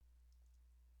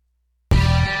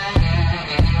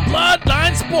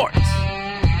sports.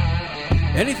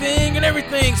 Anything and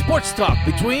everything sports talk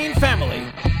between family.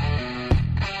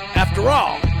 After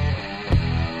all,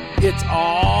 it's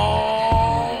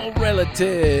all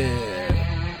relative.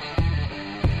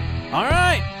 All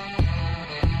right,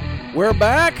 we're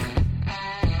back.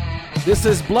 This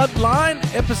is Bloodline,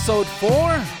 episode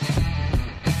 4.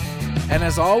 And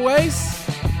as always,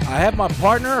 I have my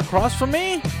partner across from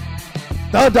me,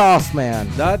 The DOS Man.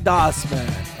 the DOS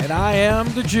Man, and I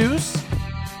am the Juice.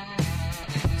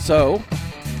 So,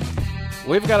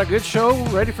 we've got a good show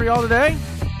ready for y'all today.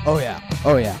 Oh, yeah.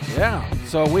 Oh, yeah. Yeah,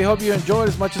 so we hope you enjoyed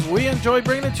as much as we enjoy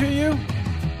bringing it to you.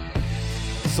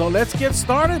 So let's get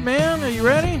started, man. Are you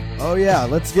ready? Oh, yeah.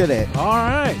 Let's get it. All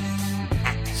right.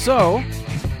 So,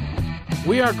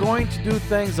 we are going to do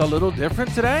things a little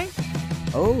different today.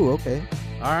 Oh, okay.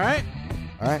 All right.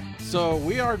 All right. So,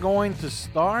 we are going to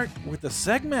start with a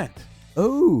segment.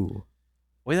 Oh,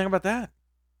 What do you think about that?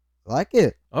 I like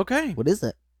it. Okay. What is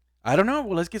it? I don't know.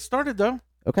 Well, let's get started, though.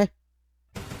 Okay.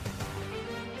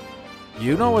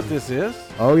 You know what this is.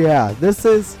 Oh, yeah. This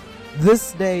is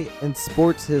This Day in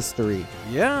Sports History.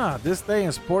 Yeah, this day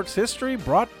in sports history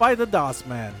brought by the DOS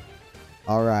Man.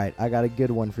 All right. I got a good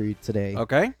one for you today.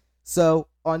 Okay. So,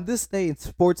 on this day in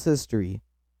sports history,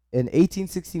 in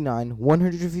 1869,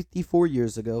 154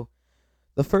 years ago,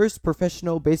 the first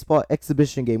professional baseball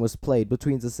exhibition game was played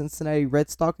between the Cincinnati Red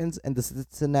Stockings and the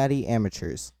Cincinnati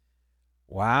Amateurs.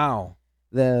 Wow.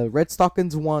 The Red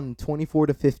Stockings won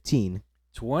 24-15.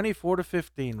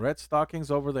 24-15. Red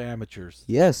Stockings over the Amateurs.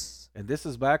 Yes. And this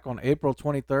is back on April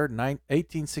 23rd,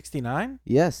 1869.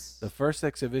 Yes. The first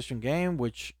exhibition game,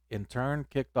 which in turn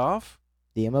kicked off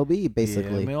The MLB,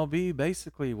 basically. The MLB,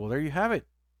 basically. Well, there you have it.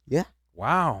 Yeah.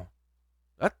 Wow.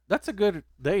 That's a good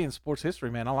day in sports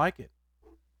history, man. I like it.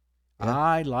 Yeah.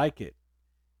 I like it.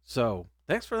 So,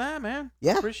 thanks for that, man.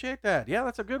 Yeah. Appreciate that. Yeah,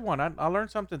 that's a good one. I learned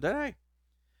something today.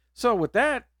 So, with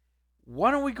that,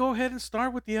 why don't we go ahead and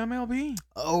start with the MLB?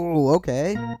 Oh,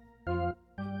 okay.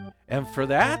 And for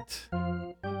that,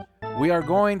 we are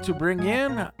going to bring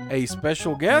in a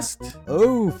special guest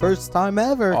Oh, first time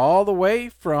ever. all the way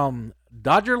from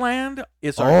Dodgerland.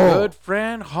 It's our Oh. good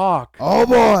friend, Hawk. Oh,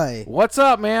 boy. What's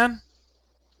up, man?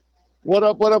 What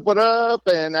up, what up, what up?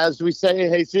 And as we say,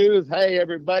 Jesus, hey,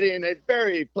 everybody, and a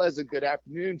very pleasant good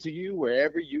afternoon to you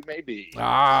wherever you may be.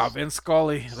 Ah, Vince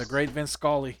Scully, the great Vince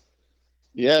Scully.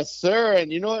 Yes, sir.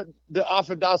 And you know what?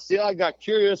 Off of Dacia, I got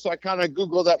curious, so I kind of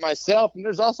Googled that myself. And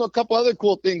there's also a couple other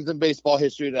cool things in baseball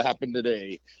history that happened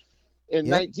today. In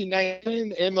Yep.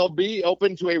 1919, MLB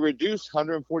opened to a reduced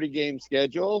 140-game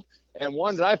schedule. And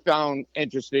one that I found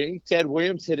interesting, Ted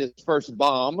Williams hit his first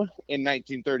bomb in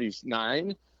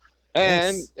 1939.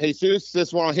 And Yes. Jesus,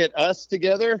 this one will hit us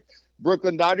together.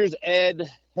 Brooklyn Dodgers,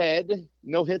 Ed Head,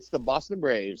 no hits the Boston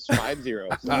Braves, 5-0.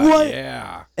 What?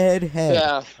 Yeah, Ed Head.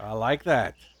 Yeah, I like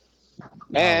that.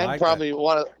 and like probably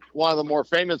one of the more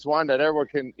famous one that everyone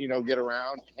can get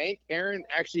around. Hank Aaron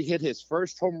actually hit his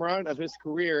first home run of his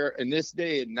career in this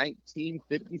day in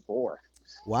 1954.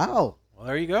 Wow. Well,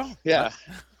 there you go. Yeah,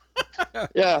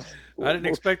 yeah. I didn't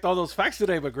expect all those facts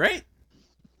today, but great.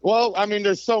 Well, I mean,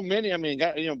 there's so many. I mean,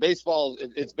 baseball.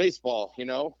 It's baseball. I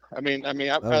mean, like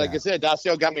yeah. I said,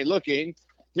 Dacio got me looking.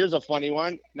 Here's a funny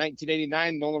one.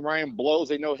 1989, Nolan Ryan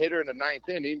blows a no-hitter in the ninth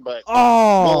inning,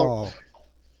 Oh.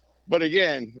 but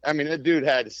again, I mean, that dude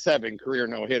had 7 career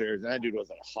no-hitters, and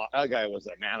that guy was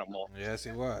an animal. Yes,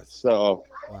 he was. So,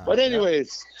 Wow. but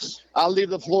anyways, I'll leave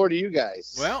the floor to you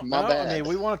guys. Well, my no, bad. I mean,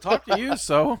 we want to talk to you,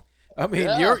 so I mean,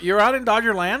 Yeah. you're out in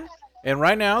Dodgerland, and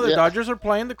right now the Yeah. Dodgers are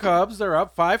playing the Cubs. They're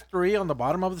up 5-3 on the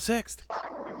bottom of the 6th.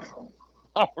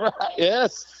 All right.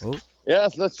 Yes. Oh.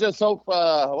 Yes. Let's just hope.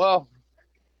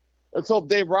 Let's hope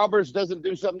Dave Roberts doesn't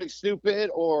do something stupid,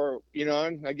 or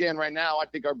and again, right now, I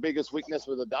think our biggest weakness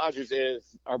with the Dodgers is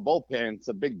our bullpen. It's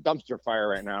a big dumpster fire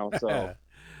right now. So,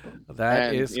 That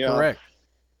And, is correct.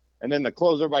 and then the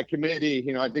closer by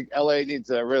committee. I think LA needs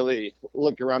to really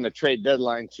look around the trade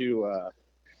deadline to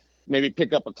maybe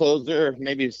pick up a closer,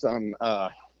 maybe some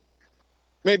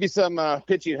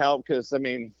pitching help, because I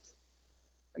mean,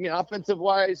 offensive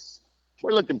wise,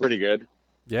 we're looking pretty good.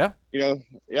 Yeah. Yeah.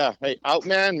 Hey,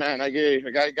 Outman, man, I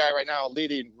got a guy right now,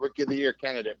 leading Rookie of the Year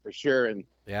candidate for sure, and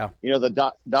Yeah.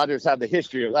 the Dodgers have the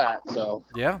history of that. So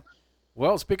Yeah.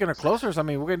 Well, speaking of closers, I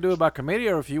mean, we're going to do it by committee,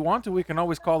 or if you want to, we can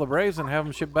always call the Braves and have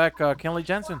them ship back Kenley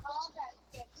Jensen.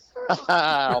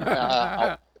 I'll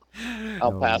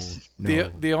pass.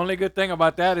 No. The only good thing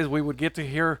about that is we would get to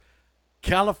hear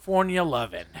California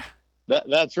Lovin'.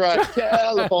 That's right,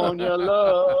 California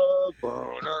love.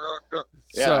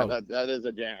 Yeah, So- that is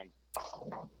a jam.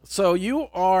 So you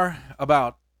are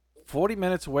about 40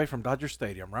 minutes away from Dodger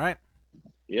Stadium, right?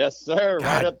 Yes, sir.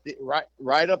 God.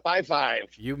 Right up I-5.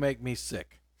 You make me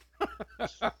sick.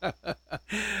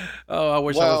 Oh, I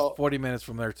wish I was Well, 40 minutes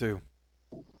from there too.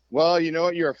 well, you know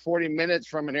what? You're 40 minutes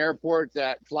from an airport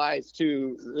that flies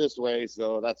to this way,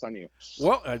 so that's on you.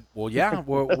 Well, yeah.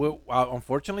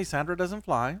 Unfortunately, Sandra doesn't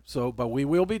fly, so but we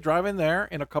will be driving there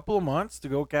in a couple of months to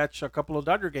go catch a couple of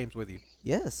Dodger games with you.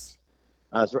 Yes.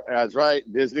 That's right.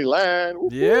 Disneyland.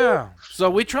 Woo-hoo. Yeah. So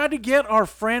we tried to get our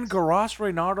friend Garas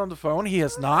Reynard on the phone. He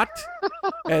has not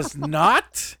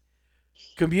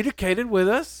communicated with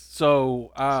us.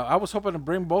 So I was hoping to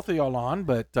bring both of y'all on,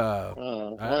 but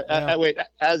yeah, Wait,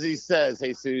 as he says,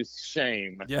 Jesus,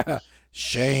 shame. yeah.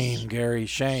 Shame, Gary.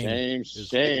 Shame.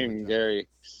 Shame, Gary.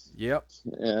 Yep.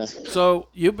 Yeah. So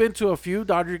you've been to a few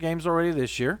Dodger games already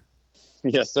this year,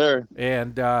 Yes, sir.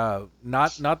 and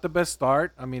not the best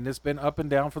start. I mean, it's been up and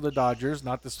down for the Dodgers.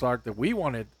 Not the start that we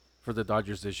wanted for the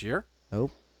Dodgers this year.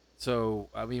 Nope. So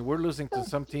I mean, we're losing to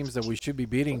some teams that we should be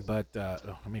beating, but I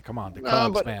mean, come on, the No,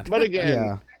 Cubs, man. but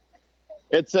again,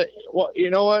 Yeah. you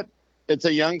know what? It's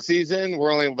a young season.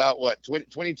 We're only about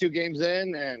 22 games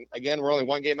in, and again, we're only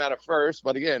one game out of first.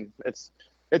 But again, it's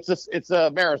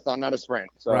a marathon, not a sprint.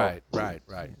 So Right.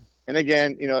 And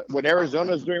again, you know what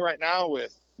Arizona's doing right now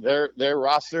with their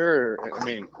roster. I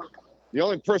mean, the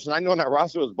only person I know on that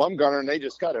roster was Bumgarner, and they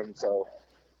just cut him. So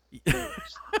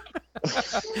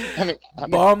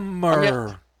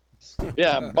Bummer.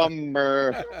 yeah,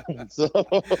 bummer. So,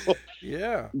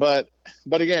 Yeah. but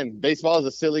again, baseball is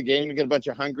a silly game. You get a bunch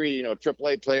of hungry,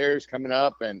 AAA players coming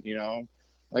up, and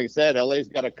like I said, LA's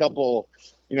got a couple,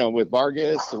 with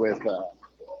Vargas,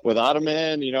 with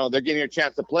Ottoman. They're getting a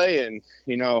chance to play, and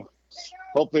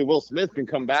hopefully Will Smith can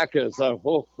come back because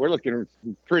we're looking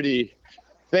pretty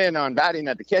thin on batting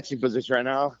at the catching position right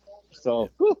now. So,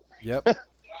 Yep.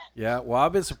 Yeah. Well,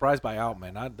 I've been surprised by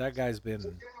Outman. That guy's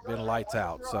been lights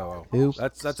out. So Who?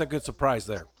 that's a good surprise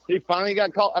there. he finally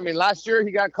got called. I mean, last year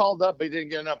he got called up, but he didn't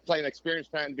get enough playing experience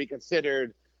time to be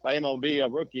considered by MLB a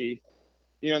rookie.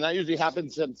 And that usually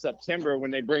happens in September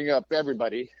when they bring up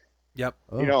everybody. Yep.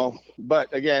 Oh.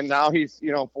 But again, now he's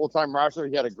full-time roster.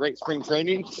 He had a great spring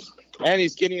training, and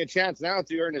he's getting a chance now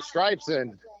to earn his stripes.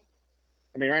 And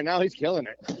I mean, right now he's killing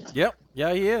it. Yep.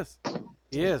 Yeah, he is.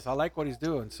 He is. I like what he's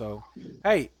doing. So,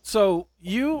 hey, so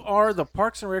you are the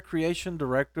Parks and Recreation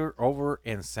Director over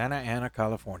in Santa Ana,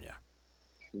 California.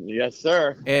 Yes,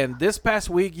 sir. And this past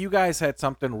week, you guys had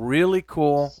something really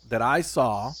cool that I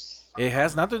saw. It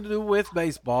has nothing to do with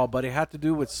baseball, but it had to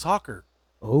do with soccer.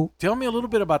 Oh. Tell me a little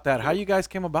bit about that. How you guys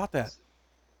came about that?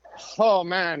 Oh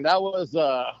man, that was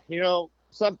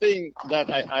something that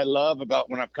I love about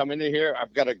when I've come into here.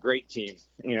 I've got a great team.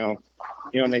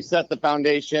 And they set the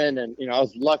foundation, and I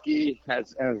was lucky,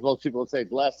 as most people would say,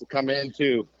 blessed to come in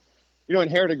to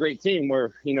inherit a great team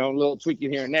where a little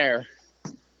tweaking here and there.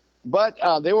 But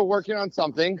they were working on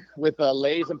something with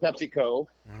Lay's and PepsiCo,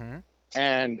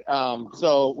 and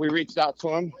so we reached out to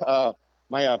them.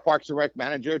 My Parks and Rec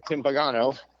manager, Tim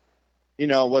Pagano,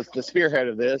 was the spearhead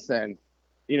of this. And,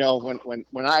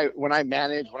 when I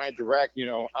manage, when I direct,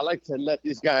 I like to let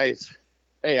these guys,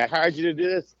 hey, I hired you to do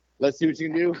this. Let's see what you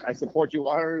can do. I support you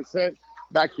 100%.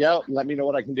 Back you out and let me know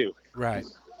what I can do. Right.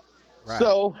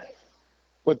 So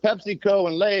with PepsiCo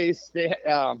and Lay's,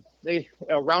 they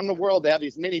around the world, they have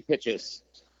these mini pitches.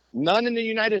 None in the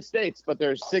United States, but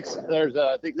there's 6.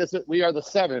 I think we are the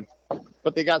 7th.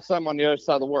 But they got some on the other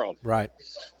side of the world. Right.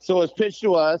 So it was pitched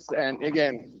to us, and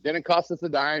again, didn't cost us a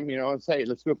dime, and say,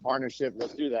 let's do a partnership,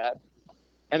 let's do that.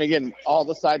 And again, all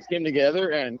the sides came together,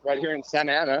 and right here in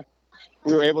Santa Ana,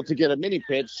 we were able to get a mini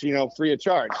pitch, free of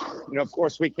charge. Of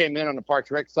course, we came in on the Parks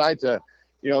Rec side to,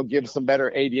 give some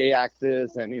better ADA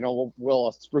access, and,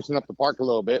 we'll sprucing up the park a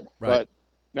little bit. Right. But,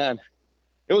 man,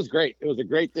 it was great. It was a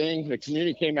great thing. The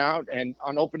community came out, and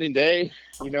on opening day,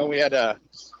 we had a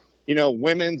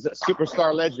women's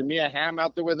superstar legend Mia Hamm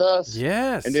out there with us.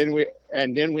 Yes. And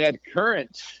then we had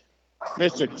current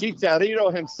Mr.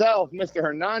 Chicharito himself, Mr.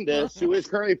 Hernandez, who is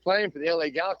currently playing for the LA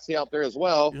Galaxy out there as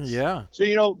well. Yeah.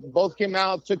 So, both came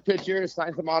out, took pictures,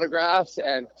 signed some autographs,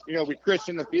 and, we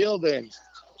christened the field. And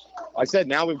like I said,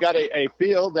 now we've got a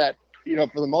field that,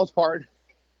 for the most part,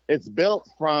 it's built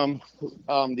from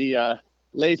the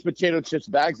Lay's potato chips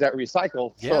bags that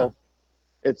recycle. Yeah. So,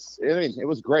 it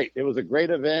was great. It was a great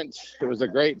event. It was a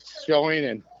great showing.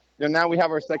 And now we have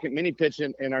our second mini pitch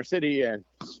in our city. And,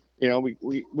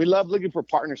 we love looking for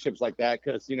partnerships like that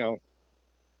because,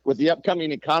 with the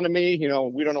upcoming economy,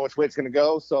 we don't know which way it's going to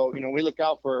go. So, we look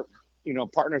out for,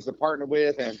 partners to partner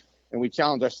with, and we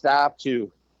challenge our staff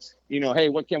to hey,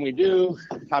 what can we do?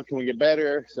 How can we get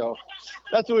better? So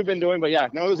that's what we've been doing. But yeah,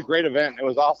 no, it was a great event. It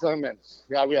was awesome, and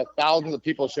yeah, we had thousands of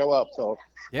people show up. So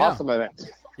Yeah. awesome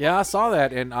event. Yeah, I saw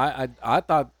that, and I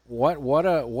thought what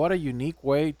a unique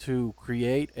way to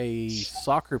create a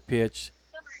soccer pitch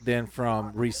than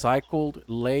from recycled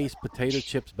Lay's potato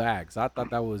chips bags. I thought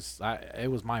that was it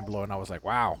was mind blowing. I was like,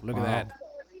 wow, look at Wow.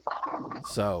 that.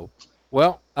 So,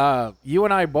 well, you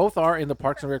and I both are in the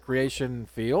Parks and Recreation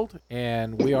field,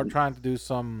 and we are trying to do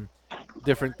some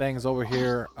different things over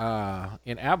here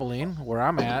in Abilene, where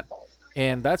I'm at.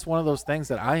 And that's one of those things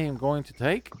that I am going to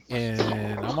take, and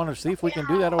I'm going to see if we can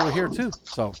do that over here too.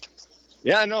 So,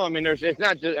 Yeah, no, I mean, it's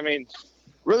not just. I mean,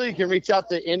 really, you can reach out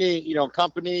to any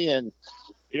company, and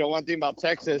one thing about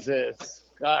Texas is,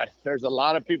 God, there's a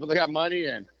lot of people that got money,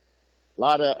 and a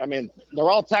lot of. I mean, they're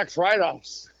all tax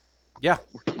write-offs. yeah.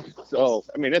 So,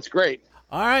 I mean, it's great.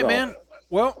 All right, So, man.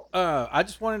 Well, I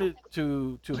just wanted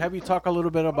to have you talk a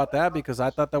little bit about that because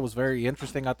I thought that was very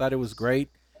interesting. I thought it was great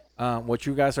what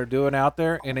you guys are doing out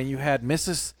there, and then you had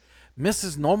Mrs.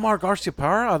 Nomar Garcia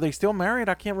Parra. Are they still married?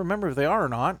 I can't remember if they are or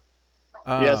not.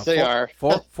 Yes, they are.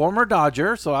 Former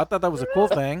Dodger, so I thought that was a cool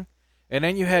thing. And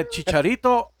then you had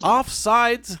Chicharito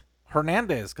offsides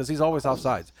Hernandez because he's always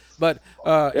offsides. But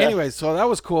anyways, so that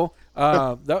was cool.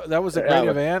 That was a great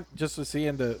event just to see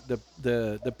in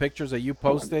the pictures that you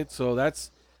posted. So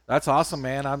that's awesome,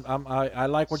 man. I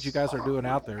like what you guys are doing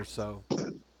out there. So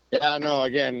Yeah, no,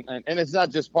 again, and it's not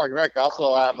just Park and Rec. I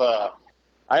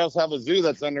also have a zoo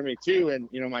that's under me too, and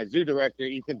my zoo director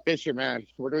Ethan Fisher, man,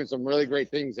 we're doing some really great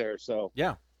things there. So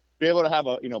yeah, be able to have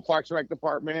a Parks and Rec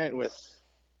department with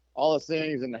all the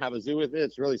things and have a zoo with it,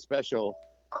 it's really special.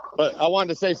 But I wanted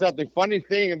to say something funny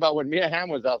thing about when Mia Hamm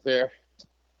was out there.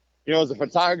 As a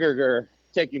photographer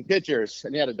taking pictures,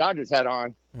 and he had a Dodgers hat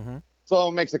on. mm-hmm.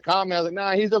 Someone makes a comment. I was like,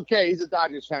 nah, he's okay. He's a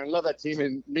Dodgers fan. I love that team.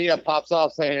 And Mia pops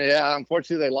off saying, yeah,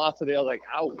 unfortunately they lost today. I was like,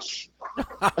 ouch.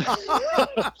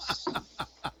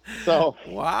 So,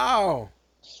 Wow.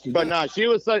 but no, she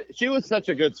was such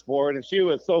a good sport, and she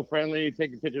was so friendly,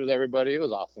 taking pictures with everybody. It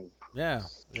was awesome. Yeah,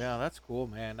 that's cool,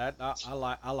 man.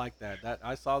 I like that. That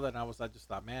I saw that and I just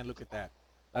thought, man, look at that.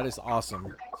 That is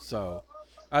awesome. So,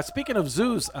 speaking of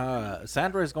zoos,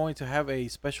 Sandra is going to have a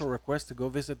special request to go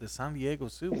visit the San Diego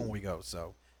Zoo when we go.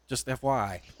 So, just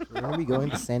FYI. Are we going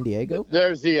to San Diego?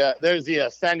 There's the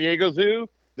San Diego Zoo,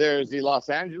 there's the Los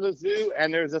Angeles Zoo,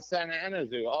 and there's the Santa Ana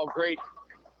Zoo.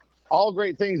 All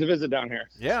great things to visit down here.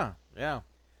 Yeah.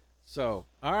 So,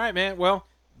 all right, man. Well,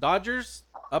 Dodgers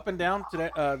up and down today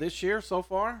this year so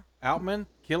far. Outman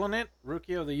killing it,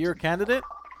 Rookie of the Year candidate,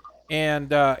 and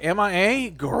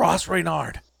MIA Garas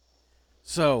Reynard.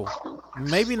 So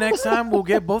maybe next time we'll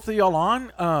get both of y'all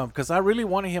on because I really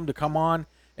wanted him to come on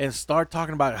and start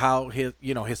talking about how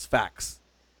his facts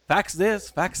this,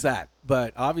 facts that.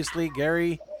 But obviously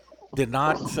Gary did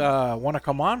not want to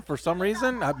come on for some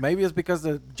reason. Maybe it's because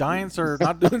the Giants are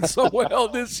not doing so well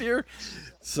this year.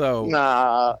 So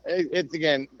nah, it's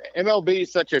again, MLB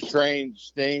is such a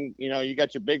strange thing. You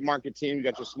got your big market team, you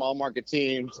got your small market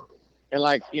teams, and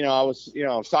I was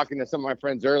talking to some of my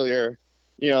friends earlier.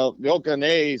 The Oakland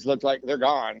A's look like they're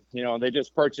gone. They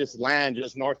just purchased land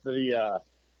just north of the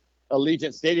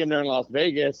Allegiant Stadium there in Las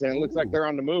Vegas, and it looks like they're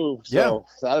on the move. So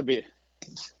that'll be.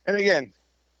 And again,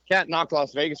 can't knock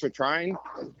Las Vegas for trying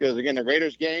because again, the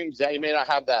Raiders games, you may not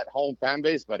have that home fan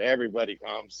base, but everybody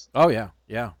comes. Oh yeah.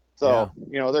 So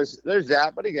there's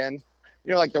that, but again,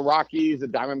 like the Rockies, the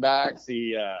Diamondbacks,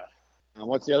 the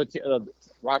what's the other team?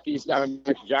 Rockies,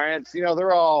 Diamondbacks, Giants.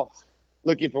 They're all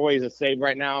looking for ways to save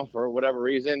right now for whatever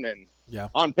reason. And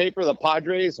on paper, the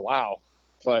Padres, wow.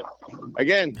 But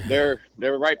again, they're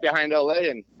right behind LA,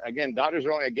 and again, Dodgers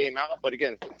are only a game out. But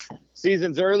again,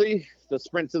 season's early, the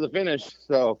sprint to the finish.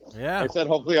 So I said,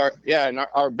 hopefully,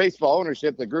 our baseball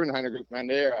ownership, the Grunheimer Group, man,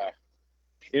 they're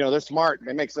smart.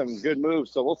 They make some good moves.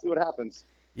 So we'll see what happens.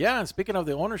 Yeah, and speaking of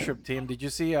the ownership team, did you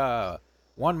see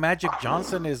one Magic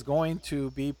Johnson is going to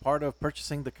be part of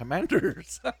purchasing the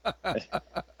Commanders?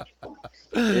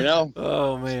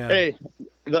 Oh man. Hey,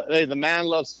 the man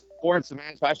loves sports. The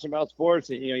man's passionate about sports.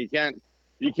 And, you can't.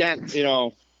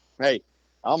 Hey,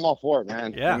 I'm all for it,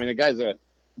 man. Yeah. I mean, the guy's a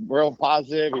real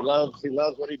positive. He loves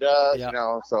what he does.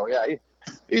 Yeah. So yeah,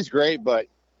 he's great. But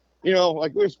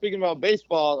like we were speaking about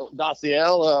baseball,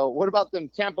 Daciel. What about them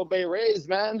Tampa Bay Rays,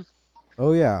 man?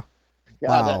 Oh yeah. Yeah,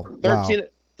 Wow.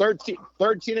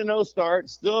 13-0 start.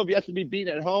 Still have yet to be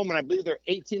beaten at home, and I believe they're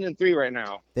 18-3 right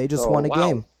now. They just won a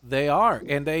game. They are,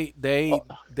 and they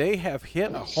have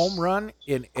hit a home run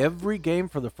in every game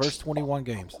for the first 21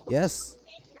 games. Yes.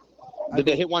 Did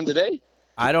they hit one today?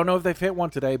 I don't know if they've hit one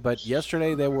today, but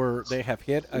yesterday they have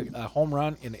hit a home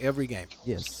run in every game.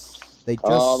 Yes, they just.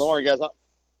 Oh, don't worry, guys.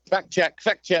 Fact check.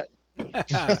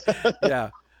 Yeah.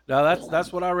 No,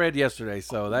 that's what I read yesterday.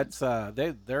 So that's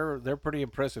they're pretty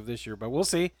impressive this year. But we'll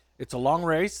see. It's a long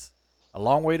race, a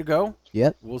long way to go.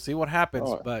 Yep. We'll see what happens.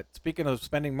 Oh. But speaking of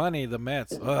spending money, the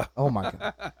Mets. Oh my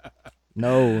God.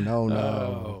 No.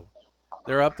 Oh,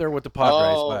 they're up there with the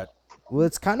Padres. Oh. But Well,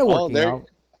 it's kind of Oh, working there- out.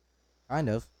 Kind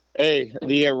of. Hey,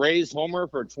 the Rays homer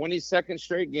for 22nd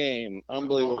straight game.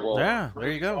 Unbelievable. yeah, there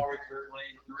you go.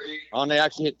 And they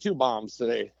actually hit 2 bombs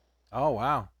today. Oh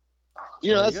wow.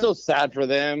 You know, There you that's so sad for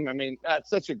them. I mean, that's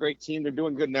such a great team. They're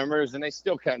doing good numbers, and they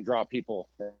still can't draw people.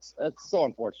 That's so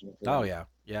unfortunate. for Oh them.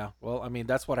 yeah. Well, I mean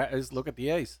that's what is. Look at the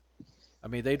A's. I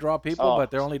mean they draw people, Oh.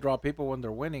 but they only draw people when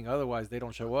they're winning. Otherwise, they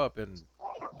don't show up. And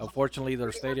unfortunately,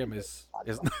 their stadium is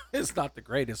is not the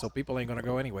greatest, so people ain't gonna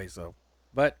go anyway. So,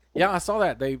 but yeah, I saw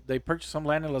that they purchased some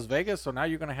land in Las Vegas, so now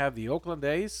you're gonna have the Oakland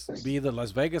A's be the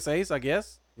Las Vegas A's, I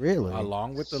guess, Really?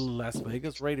 along with the Las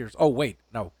Vegas Raiders. Oh wait,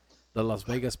 no, the Las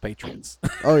Vegas Patriots.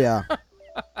 Oh yeah.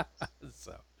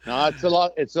 So No,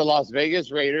 it's the Las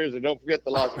Vegas Raiders, and don't forget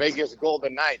the Las Vegas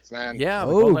Golden Knights, man. yeah,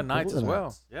 the Oh, Golden Knights as Golden well.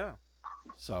 Knights. Yeah.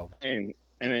 So And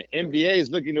the NBA is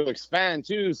looking to expand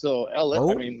too. So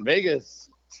Oh. Vegas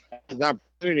has an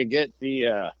opportunity to get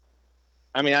the.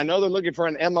 I mean, I know they're looking for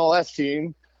an MLS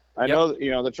team. I Yep.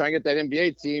 know they're trying to get that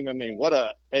NBA team. I mean, what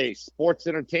a sports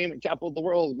entertainment capital of the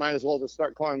world. Might as well just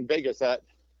start calling Vegas that.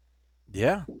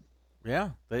 yeah, I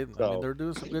mean So- they're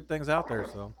doing some good things out there.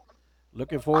 So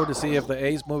looking forward to see if the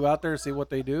A's move out there, see what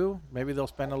they do. Maybe they'll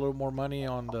spend a little more money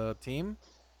on the team,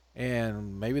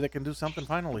 and maybe they can do something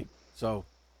finally. So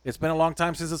it's been a long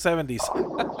time since the 70s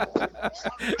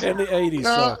and the 80s.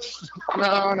 No,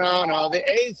 So no. The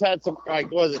A's had some, like,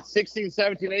 what was it 16,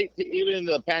 17, 18, even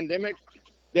into the pandemic.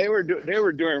 They were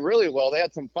doing really well. They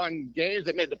had some fun games.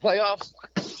 They made the playoffs.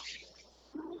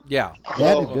 yeah, They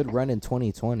had a Oh. good run in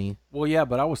 2020. well, yeah,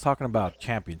 but I was talking about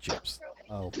championships.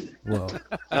 Oh, well.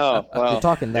 Oh well. You're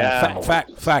talking that. Yeah.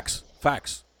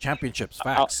 Facts, championships,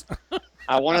 facts.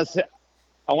 I want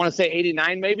to say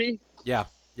 89 maybe, Yeah,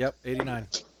 yep, 89.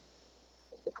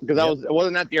 because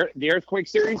wasn't that the earthquake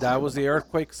series? That was the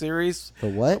earthquake series The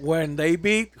what? when they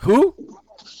beat who?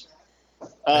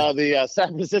 The San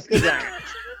Francisco Giants.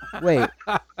 Wait.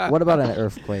 What about an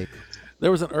earthquake? There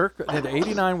was an earthquake in the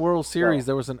 '89 World Series.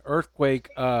 There was an earthquake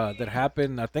that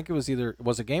happened. I think it was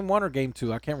game 1 or game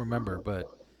 2. I can't remember, but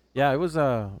yeah, it was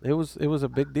a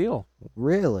big deal.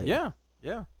 Really? Yeah.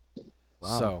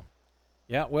 Wow. So,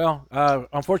 yeah. Well,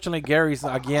 unfortunately, Gary's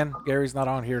not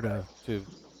on here to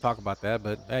talk about that.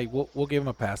 But hey, we'll give him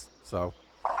a pass. So,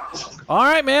 all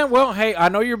right, man. Well, hey, I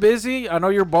know you're busy. I know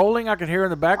you're bowling. I can hear in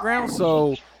the background.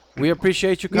 So we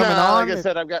appreciate you coming on. Like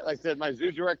I said, my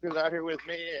zoo director's out here with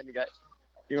me, and we got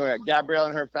Gabrielle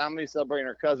and her family celebrating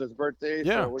her cousin's birthday.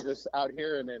 Yeah. So we're just out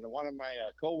here, and then one of my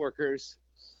coworkers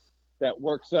that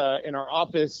works in our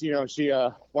office, she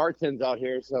bartends out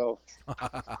here. So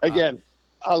again,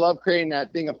 I love creating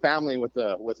that thing of family with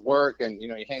work, and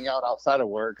you hang out outside of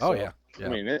work. Oh, So, yeah. I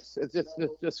mean, it's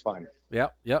just fun.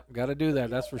 Yep. Got to do that.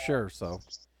 That's for sure. So,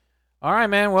 all right,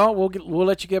 man. Well, we'll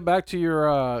let you get back to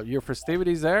your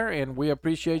festivities there, and we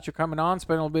appreciate you coming on,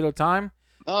 spending a little bit of time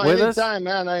Oh, with us. anytime,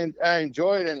 man. I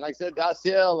enjoyed it. And like I said,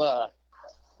 Daciel,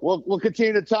 we'll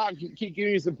continue to talk. Keep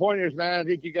giving you some pointers, man. I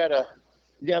think you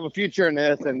have a future in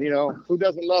this, and who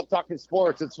doesn't love talking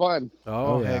sports? It's fun. Oh,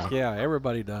 Oh, yeah. heck yeah,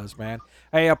 everybody does, man.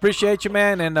 Hey, I appreciate you,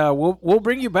 man, and we'll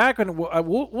bring you back, and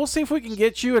we'll see if we can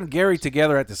get you and Gary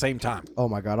together at the same time. Oh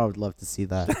my God, I would love to see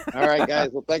that. All right,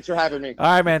 guys. Well, thanks for having me. All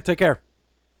right, man. Take care.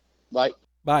 Bye.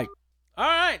 Bye. All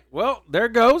right. Well, there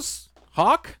goes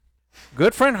Hawk,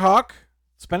 good friend Hawk,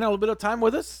 spending a little bit of time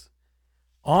with us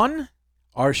on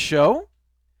our show.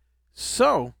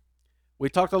 So, we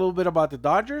talked a little bit about the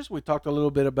Dodgers. We talked a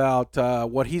little bit about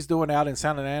what he's doing out in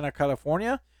Santa Ana,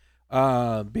 California,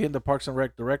 being the Parks and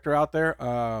Rec director out there.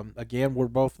 Again, we're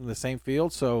both in the same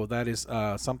field, so that is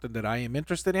something that I am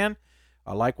interested in.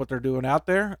 I like what they're doing out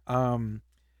there.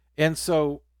 And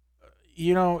so,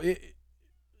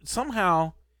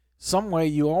 somehow, some way,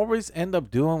 you always end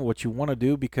up doing what you want to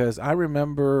do, because I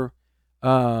remember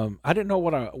I didn't know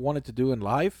what I wanted to do in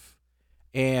life.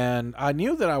 And I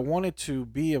knew that I wanted to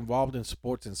be involved in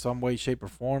sports in some way, shape, or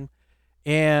form.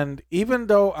 And even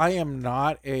though I am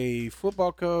not a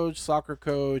football coach, soccer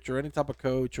coach, or any type of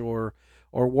coach, or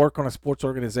work on a sports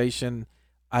organization,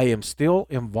 I am still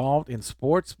involved in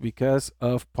sports because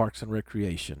of Parks and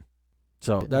Recreation.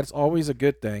 So that's always a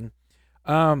good thing.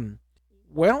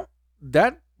 Well,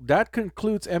 that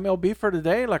concludes MLB for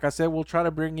today. Like I said, we'll try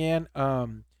to bring in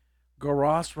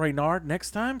Garas Reynard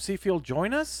next time. See if he'll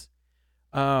join us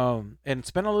and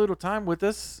spend a little time with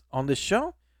us on this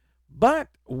show. But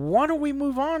why don't we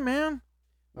move on, man?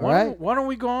 All right. Why don't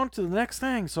we go on to the next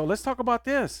thing? So let's talk about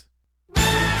this.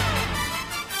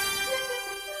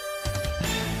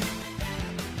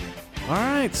 All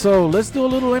right, so let's do a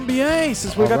little NBA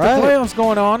since we All got right. the playoffs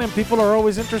going on and people are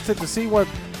always interested to see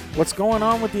what's going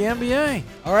on with the NBA.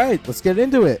 All right, let's get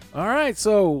into it. All right,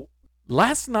 so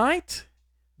last night,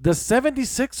 the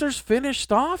 76ers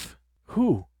finished off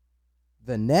who?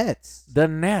 The Nets. The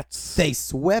Nets. They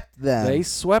swept them. They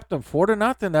swept them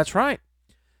 4-0. That's right.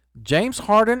 James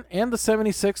Harden and the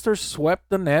 76ers swept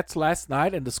the Nets last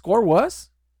night, and the score was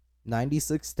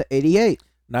 96-88.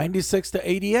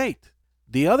 96-88.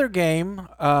 The other game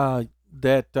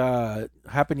that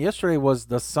happened yesterday was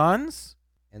the Suns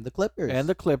And the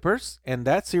Clippers. and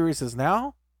that series is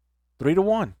now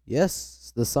 3-1.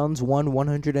 Yes, the Suns won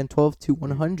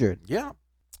 112-100. Yeah.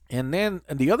 And then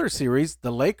in the other series,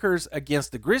 the Lakers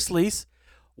against the Grizzlies,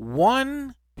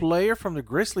 one player from the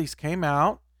Grizzlies came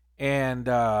out and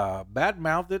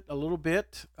bad-mouthed it a little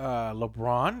bit.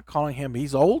 LeBron, calling him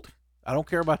he's old. I don't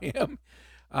care about him.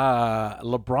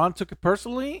 LeBron took it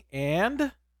personally,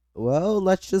 and Well,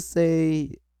 let's just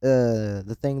say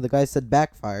the thing the guy said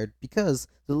backfired because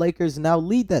the Lakers now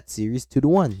lead that series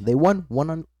 2-1. They won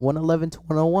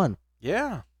 111-101.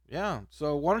 yeah.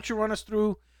 So why don't you run us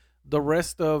through the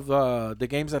rest of the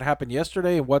games that happened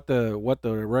yesterday and what the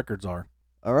records are?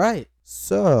 All right.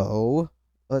 So,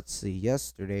 let's see.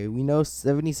 Yesterday, we know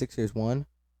 76ers won.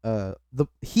 The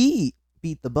Heat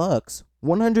beat the Bucks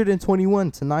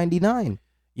 121-99.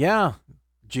 Yeah,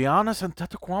 Giannis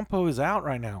Antetokounmpo is out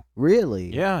right now.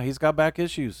 Really? Yeah, he's got back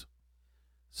issues.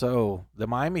 So the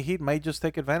Miami Heat may just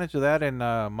take advantage of that and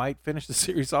might finish the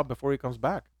series off before he comes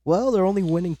back. Well, they're only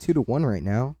winning 2-1 right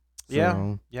now.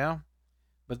 So, Yeah.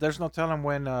 But there's no telling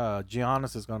when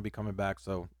Giannis is going to be coming back.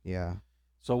 So yeah.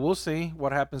 we'll see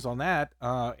what happens on that.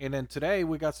 And then today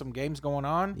we got some games going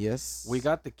on. Yes. We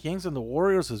got the Kings and the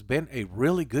Warriors. Has been a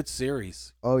really good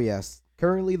series. Oh, yes.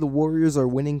 Currently, the Warriors are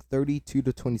winning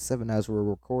 32-27 as we're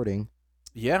recording.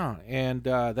 Yeah, and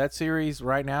that series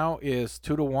right now is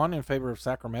 2-1 in favor of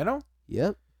Sacramento.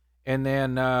 Yep. And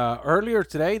then earlier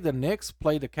today, the Knicks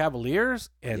played the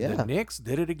Cavaliers, and Yeah. the Knicks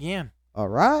did it again, All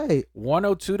right.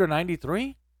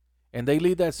 102-93, and they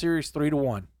lead that series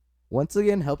 3-1. Once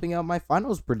again, helping out my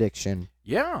finals prediction.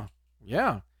 Yeah.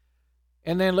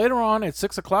 And then later on at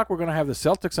 6 o'clock, we're going to have the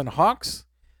Celtics and Hawks.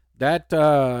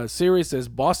 That series is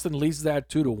Boston leads that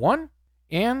 2-1,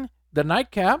 and the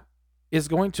nightcap is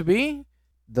going to be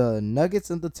The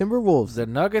Nuggets and the Timberwolves. the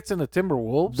Nuggets and the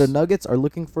Timberwolves. The Nuggets are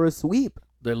looking for a sweep.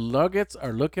 The Nuggets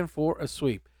are looking for a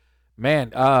sweep.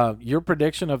 Man, your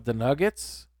prediction of the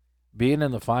Nuggets being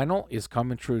in the final is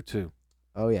coming true too.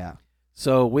 Oh, yeah.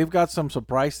 So we've got some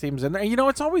surprise teams in there. And,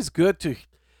 it's always good to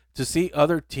see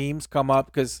other teams come up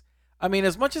because, I mean,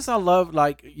 as much as I love,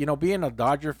 being a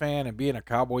Dodger fan and being a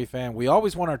Cowboy fan, we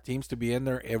always want our teams to be in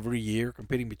there every year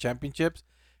competing for championships.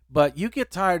 But you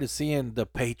get tired of seeing the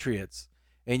Patriots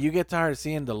and you get tired of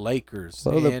seeing the Lakers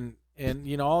and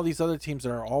all these other teams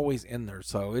that are always in there.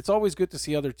 So it's always good to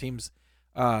see other teams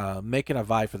making a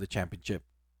vie for the championship.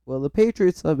 Well, the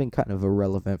Patriots have been kind of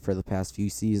irrelevant for the past few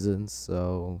seasons,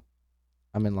 so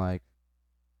I mean,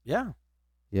 Yeah.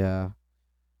 yeah.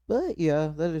 But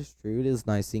yeah, that is true. It is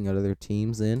nice seeing other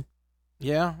teams in.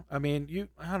 Yeah. I mean,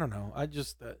 I don't know. I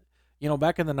just,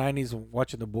 back in the 90s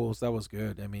watching the Bulls, that was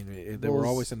good. I mean, they were Bulls-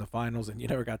 always in the finals and you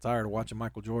never got tired of watching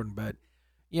Michael Jordan. But,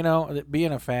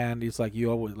 being a fan, it's like you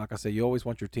always, like I said, you always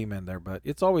want your team in there. But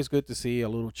it's always good to see a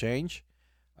little change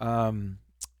in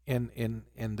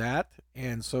that.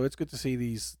 And so it's good to see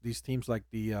these teams like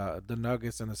the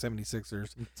Nuggets and the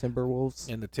 76ers Timberwolves.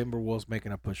 and the Timberwolves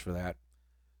making a push for that.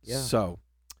 Yeah. So,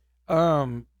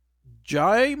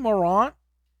 Jai Morant,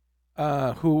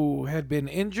 who had been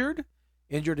injured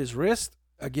his wrist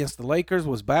against the Lakers,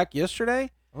 was back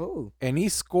yesterday, Oh. and he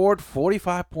scored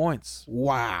 45 points.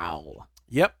 Wow.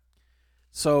 Yep.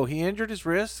 So he injured his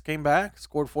wrist, came back,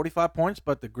 scored 45 points,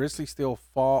 but the Grizzlies still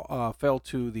fell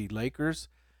to the Lakers.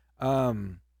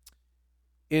 In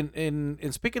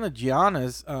speaking of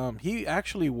Giannis, he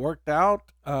actually worked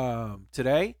out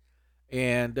today,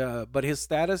 and but his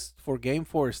status for Game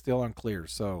 4 is still unclear.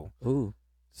 So Ooh.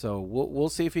 we'll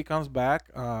see if he comes back.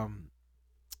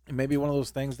 It may be one of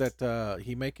those things that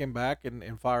he may come back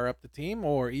and fire up the team,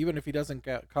 or even if he doesn't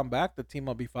come back, the team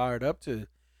will be fired up to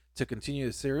continue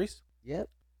the series. Yep.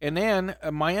 And then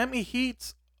Miami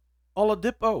Heat's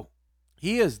Oladipo,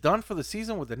 he is done for the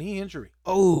season with a knee injury.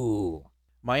 Oh.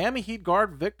 Miami Heat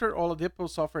guard Victor Oladipo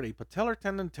suffered a patellar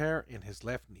tendon tear in his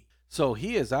left knee. So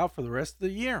he is out for the rest of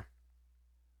the year.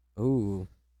 Ooh.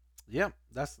 Yep,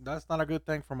 that's not a good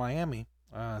thing for Miami,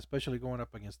 especially going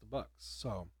up against the Bucks.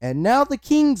 So And now the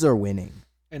Kings are winning.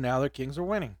 and now the Kings are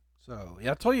winning. So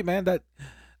yeah, I told you, man,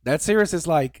 that series is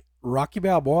like Rocky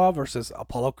Balboa versus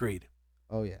Apollo Creed.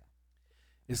 Oh, yeah.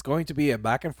 It's going to be a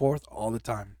back and forth all the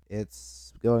time.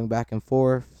 It's going back and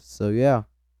forth. So, yeah.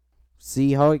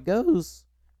 See how it goes.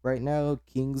 Right now,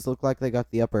 Kings look like they got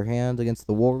the upper hand against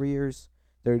the Warriors.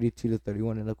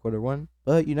 32-31 in the quarter one.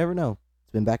 But you never know.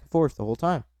 It's been back and forth the whole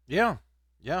time. Yeah,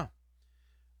 yeah.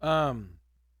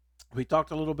 We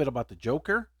talked a little bit about the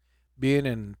Joker being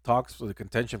in talks for the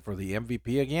contention for the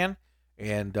MVP again,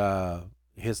 and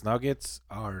his Nuggets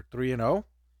are 3-0.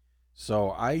 So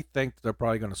I think they're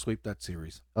probably going to sweep that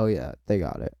series. Oh, yeah. They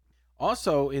got it.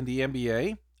 Also in the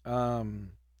NBA,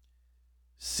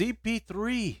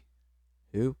 CP3,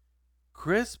 Who?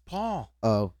 Chris Paul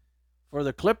Oh. for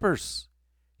the Clippers.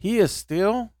 He is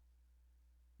still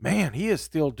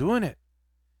doing it.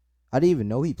 I didn't even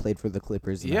know he played for the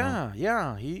Clippers now.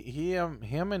 Yeah.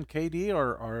 Him and KD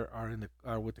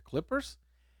are with the Clippers,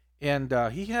 and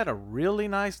he had a really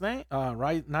nice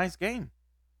nice game.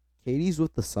 KD's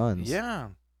with the Suns. Yeah,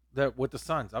 with the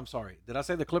Suns. I'm sorry. Did I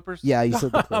say the Clippers? Yeah, you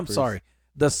said the Clippers. I'm sorry.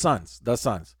 The Suns.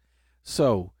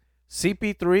 So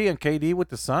CP3 and KD with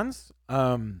the Suns.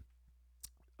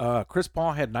 Chris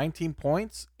Paul had 19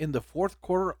 points in the fourth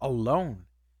quarter alone.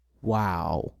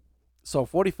 Wow. So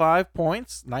 45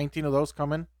 points, 19 of those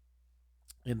coming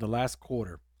in the last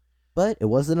quarter. But it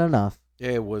wasn't enough.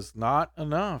 It was not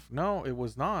enough. No, it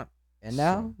was not. And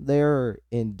now they're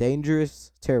in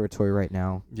dangerous territory right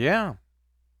now. Yeah.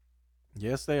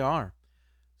 Yes, they are.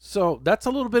 So that's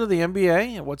a little bit of the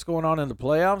NBA and what's going on in the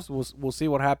playoffs. We'll see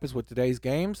what happens with today's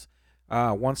games.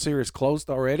 One series closed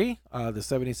already. The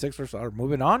 76ers are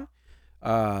moving on.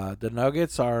 The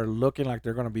Nuggets are looking like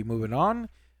they're going to be moving on.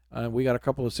 We got a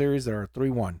couple of series that are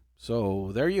 3-1.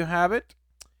 So there you have it.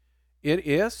 It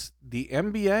is the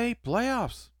NBA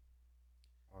playoffs.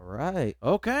 All right.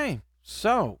 Okay.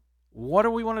 So what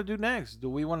do we want to do next? Do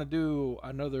we want to do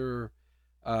another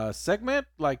segment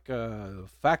like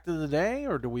fact of the day,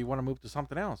 or do we want to move to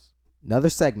something else? Another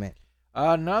segment.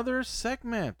 Another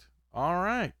segment. All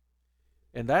right.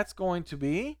 And that's going to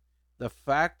be the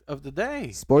fact of the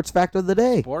day. Sports fact of the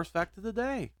day. Sports fact of the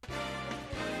day.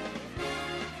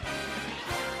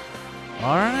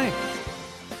 All right.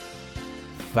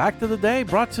 Fact of the day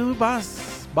brought to you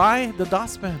by the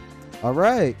Dossman. All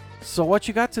right. So what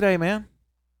you got today, man?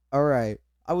 All right.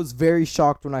 I was very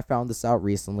shocked when I found this out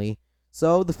recently.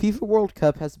 So the FIFA World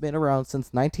Cup has been around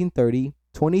since 1930.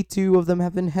 22 of them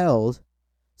have been held.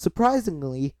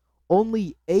 Surprisingly,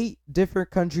 only 8 different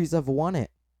countries have won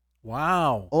it.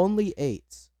 Wow. Only 8.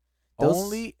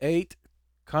 Only 8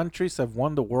 countries have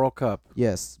won the World Cup.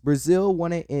 Yes. Brazil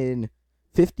won it in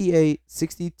 58,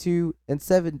 62, and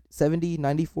 70,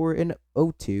 94, and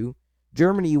 02.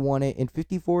 Germany won it in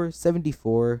 54,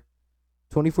 74,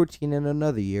 2014, and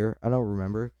another year. I don't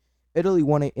remember. Italy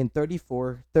won it in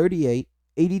 34, 38,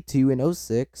 82, and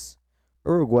 06.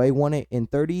 Uruguay won it in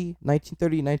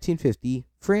 1930, 1950.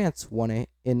 France won it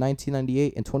in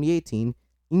 1998 and 2018.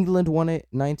 England won it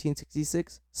in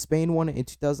 1966. Spain won it in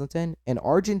 2010. And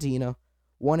Argentina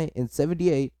won it in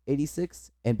 78,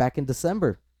 86, and back in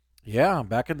December. Yeah,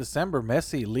 back in December,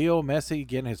 Leo Messi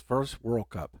getting his first World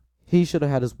Cup. He should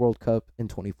have had his World Cup in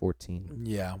 2014.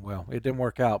 Yeah, well, it didn't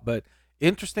work out. But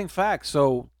interesting fact.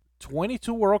 So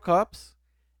 22 World Cups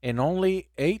and only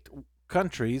 8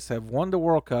 countries have won the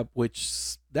World Cup,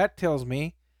 which that tells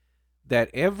me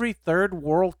that every third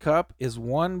World Cup is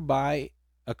won by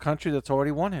a country that's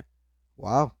already won it.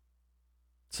 Wow.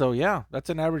 So, yeah, that's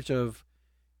an average of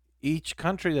each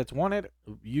country that's won it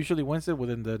usually wins it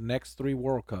within the next 3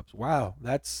 World Cups. Wow,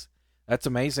 that's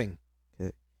amazing.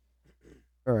 Okay.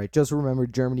 All right, just remember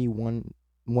Germany won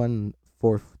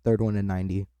third one in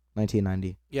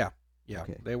 1990. Yeah.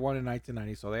 Okay. They won in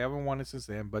 1990, so they haven't won it since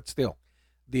then, but still,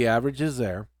 the average is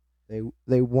there.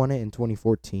 They won it in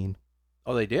 2014.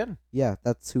 Oh, they did? Yeah,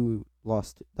 that's who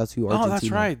lost. That's who Argentina. Oh,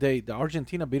 that's right. The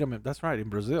Argentina beat them. That's right, in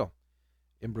Brazil.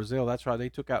 In Brazil, that's right. They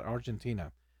took out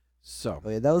Argentina. So Oh,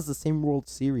 yeah, that was the same World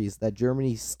Series that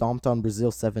Germany stomped on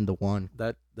Brazil 7-1.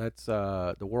 that's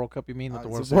the World Cup. You mean not the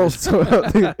World World Series?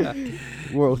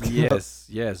 World Cup.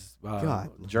 Yes. God.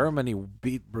 Germany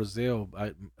beat Brazil.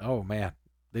 Oh man,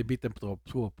 they beat them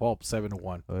to a pulp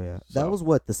 7-1. Oh yeah, So- that was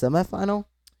what, the semifinal.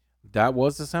 That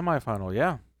was the semifinal.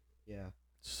 Yeah. Yeah.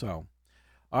 So,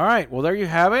 all right. Well, there you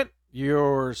have it.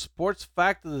 Your sports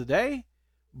fact of the day,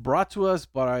 brought to us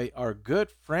by our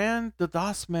good friend, the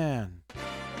Doss Man.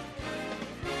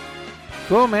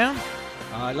 Cool, man.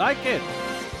 I like it.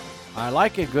 I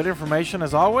like it. Good information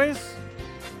as always.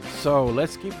 So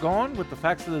let's keep going with the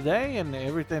facts of the day and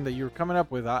everything that you're coming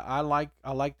up with. I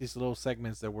like these little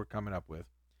segments that we're coming up with.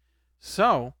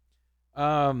 So,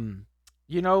 um,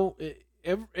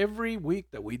 every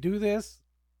week that we do this,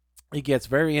 it gets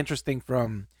very interesting.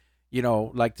 From,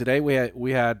 like today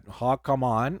we had Hawk come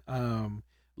on.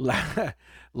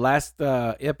 Last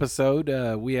episode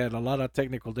we had a lot of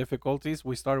technical difficulties.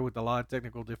 We started with a lot of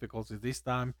technical difficulties this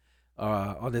time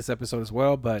on this episode as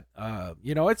well. But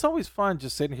it's always fun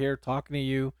just sitting here talking to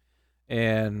you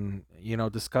and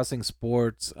discussing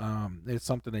sports. It's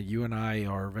something that you and I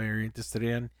are very interested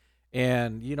in,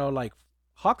 and like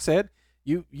Hawk said,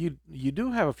 you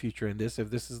do have a future in this if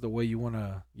this is the way you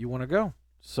wanna go.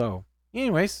 So,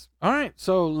 anyways, all right.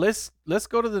 So let's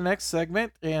go to the next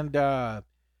segment, and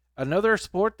another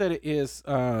sport that is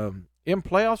in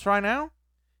playoffs right now.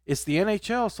 It's the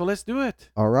NHL. So let's do it.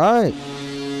 All right.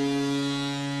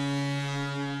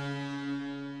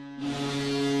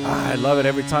 I love it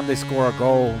every time they score a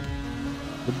goal.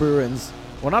 The Bruins.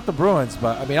 Well, not the Bruins,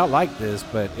 but I mean I like this.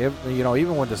 But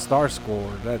even when the Stars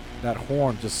score, that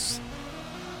horn it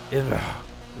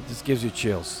just gives you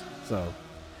chills. So,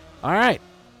 all right.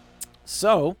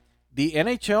 So the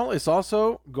NHL is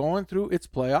also going through its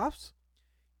playoffs,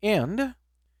 and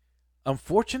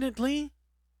unfortunately,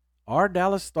 our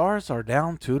Dallas Stars are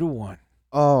down 2-1.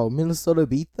 Oh, Minnesota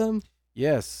beat them?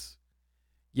 Yes,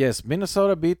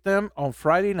 Minnesota beat them on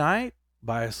Friday night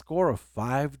by a score of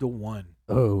 5-1.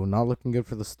 Oh, not looking good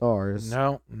for the Stars.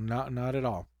 No, not at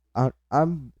all.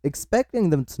 I'm expecting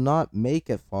them to not make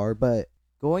it far, but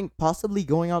possibly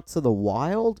going out to the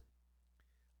Wild?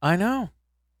 I know.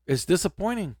 It's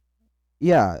disappointing.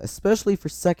 Yeah, especially for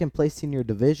second place in your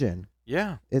division.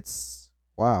 Yeah.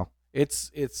 Wow.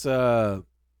 It's a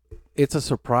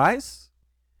surprise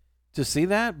to see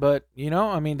that, but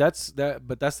that's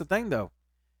the thing though.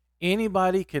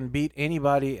 Anybody can beat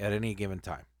anybody at any given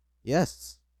time.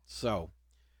 Yes. So,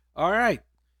 all right.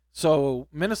 So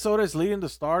Minnesota is leading the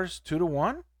Stars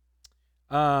 2-1.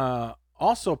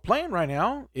 Also playing right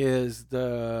now is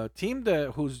the team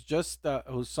whose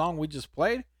song we just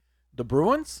played, the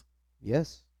Bruins.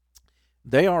 Yes.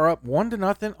 They are up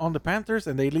 1-0 on the Panthers,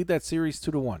 and they lead that series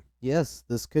 2-1. Yes,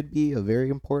 this could be a very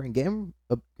important game,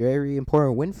 a very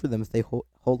important win for them if they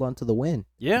hold on to the win.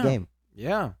 Yeah. Game.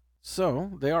 Yeah.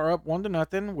 So they are up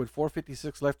 1-0 with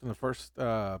 4:56 left in the first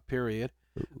period.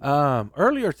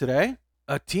 Earlier today,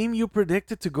 a team you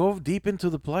predicted to go deep into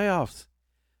the playoffs,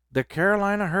 the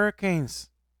Carolina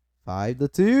Hurricanes,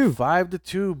 5-2.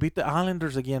 5-2 beat the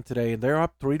Islanders again today, and they're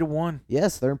up 3-1.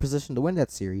 Yes, they're in position to win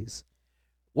that series.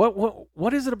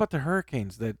 What is it about the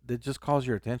Hurricanes that just calls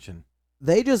your attention?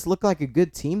 They just look like a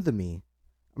good team to me.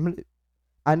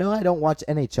 I know I don't watch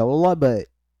NHL a lot, but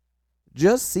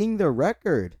just seeing their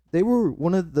record, they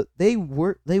won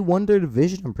their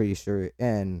division, I'm pretty sure,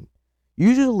 and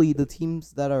usually the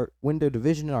teams that win their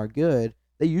division are good.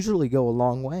 They usually go a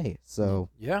long way. So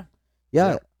yeah.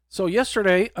 So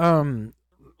yesterday,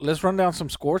 let's run down some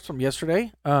scores from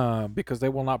yesterday, because they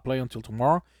will not play until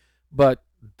tomorrow. But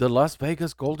the Las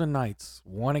Vegas Golden Knights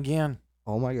won again.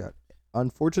 Oh my God!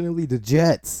 Unfortunately, the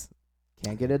Jets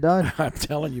can't get it done. I'm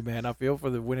telling you, man, I feel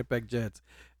for the Winnipeg Jets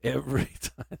every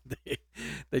time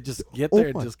they just get there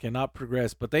and just cannot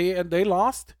progress. But they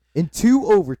lost in 2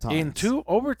 overtimes. In 2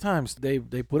 overtimes,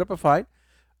 they put up a fight,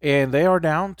 and they are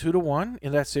down 2-1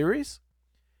 in that series.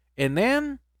 And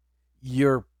then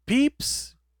your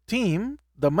peeps team,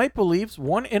 the Maple Leafs,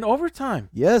 won in overtime.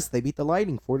 Yes, they beat the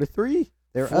Lightning 4-3.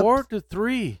 They're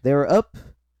 4-3. They're up.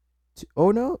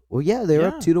 Oh no! Well, yeah, they're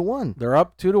up 2-1. They're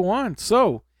up 2-1.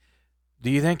 So, do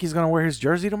you think he's gonna wear his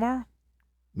jersey tomorrow?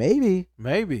 Maybe.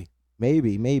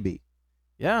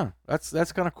 Yeah, that's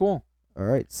kind of cool. All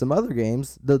right, some other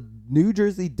games. The New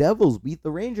Jersey Devils beat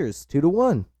the Rangers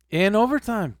 2-1 in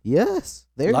overtime. Yes,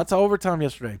 lots of overtime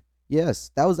yesterday.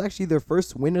 Yes, that was actually their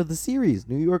first win of the series.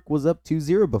 New York was up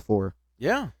 2-0 before.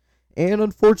 Yeah. And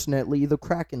unfortunately, the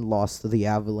Kraken lost to the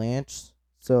Avalanche.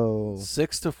 So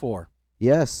 6-4.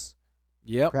 Yes.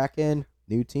 Yep. Kraken,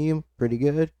 new team, pretty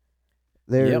good.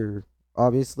 They're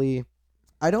obviously,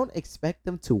 I don't expect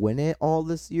them to win it all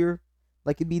this year.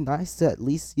 Like, it'd be nice to at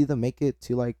least see them make it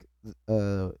to like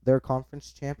their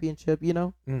conference championship,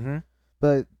 Mm-hmm.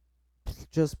 But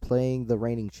just playing the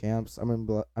reigning champs, I mean,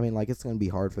 like, it's gonna be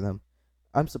hard for them.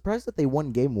 I'm surprised that they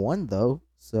won game 1 though.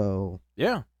 So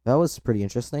yeah, that was pretty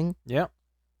interesting. Yep.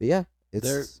 But yeah,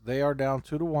 they are down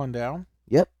 2-1 down.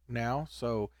 Yep. Now,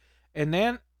 so, and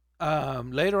then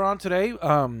later on today,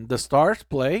 the Stars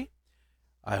play.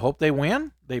 I hope they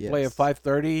win. They play at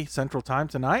 5:30 Central Time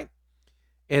tonight,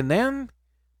 and then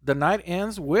the night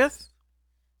ends with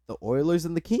The Oilers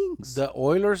and the Kings. The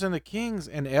Oilers and the Kings,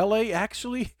 and LA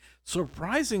actually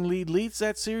surprisingly leads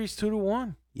that series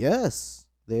 2-1. Yes,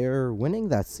 they're winning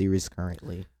that series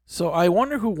currently. So I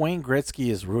wonder who Wayne Gretzky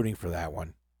is rooting for that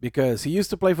one, because he used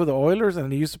to play for the Oilers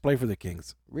and he used to play for the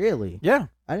Kings. Really? Yeah,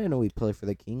 I didn't know he played for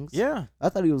the Kings. yeah. I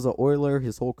thought he was an Oiler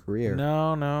his whole career.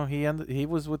 No, he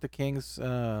was with the Kings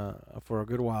for a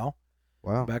good while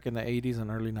Wow. back in the 80s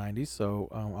and early 90s. So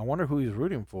I wonder who he's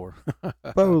rooting for.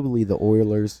 Probably the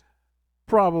Oilers.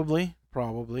 Probably.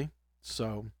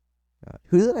 So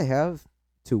Who did I have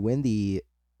to win the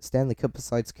Stanley Cup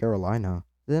besides Carolina?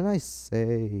 Didn't I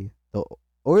say the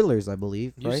Oilers, I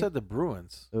believe, you right? said the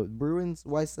Bruins. The Bruins?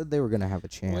 Well, I said they were going to have a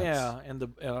chance. Well, yeah, and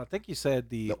I think you said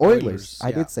the Oilers. I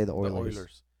Yeah, did say the Oilers. The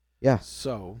Oilers. Yeah,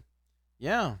 So,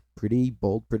 yeah. pretty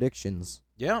bold predictions.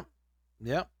 Yeah.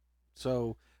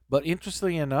 So, but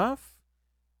interestingly enough,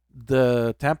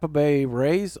 the Tampa Bay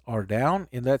Rays are down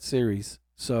in that series.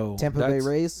 So Tampa Bay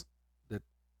Rays?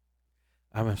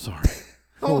 I'm sorry.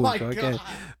 Oh my okay. God.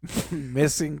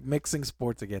 Mixing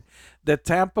sports again. The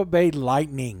Tampa Bay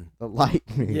Lightning. The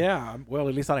Lightning. Yeah. Well,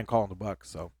 at least I didn't call them the Bucks.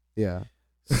 So. Yeah.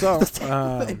 So The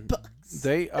Tampa Bay Bucks.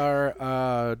 they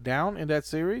are down in that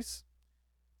series,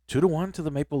 2-1 to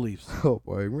the Maple Leafs. Oh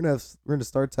boy, we're gonna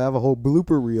start to have a whole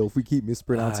blooper reel if we keep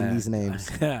mispronouncing these names.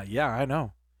 Yeah,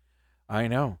 I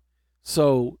know.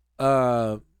 So,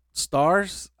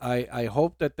 Stars, I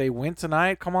hope that they win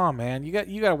tonight. Come on, man, you got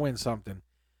to win something.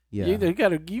 Yeah. You got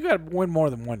to win more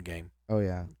than one game. Oh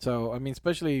yeah. So I mean,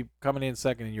 especially coming in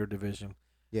second in your division.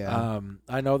 Yeah.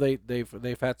 I know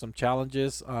they've had some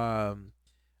challenges on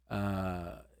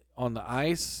the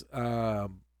ice,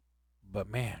 but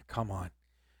man, come on,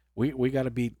 we got to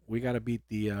beat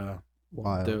the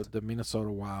Wild. the Minnesota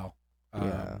Wild.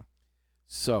 Yeah.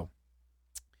 So,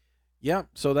 yeah,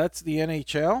 so that's the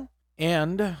NHL.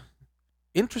 And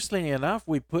interestingly enough,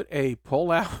 we put a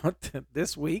poll out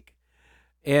this week,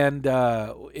 and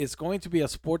it's going to be a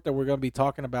sport that we're going to be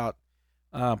talking about.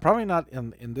 Probably not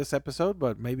in this episode,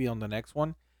 but maybe on the next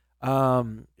one.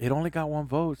 It only got one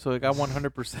vote, so it got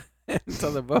 100%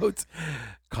 of the votes.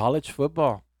 College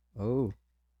football, Oh.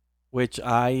 which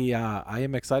I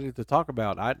am excited to talk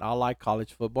about. I like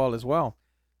college football as well.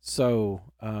 So,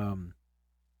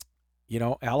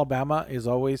 Alabama is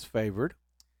always favored.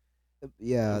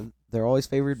 Yeah, they're always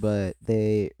favored, but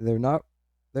they're not.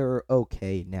 They're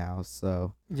okay now.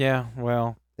 So Yeah,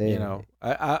 well, they,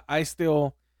 I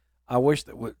still I wish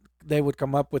that they would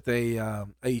come up with a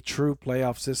true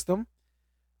playoff system,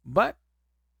 but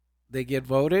they get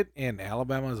voted, and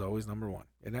Alabama is always number one.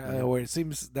 And it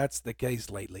seems that's the case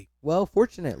lately. Well,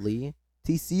 fortunately,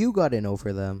 TCU got in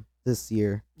over them this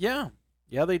year, Yeah,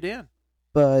 they did.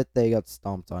 but they got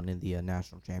stomped on in the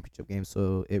national championship game,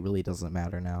 so it really doesn't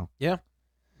matter now. Yep.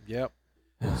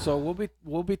 So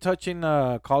we'll be touching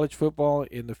college football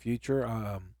in the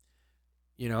future.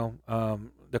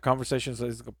 The conversations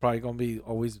is probably going to be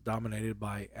always dominated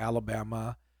by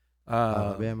Alabama,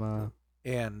 Alabama,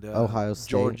 and Ohio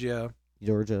State, Georgia.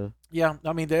 Georgia. Yeah,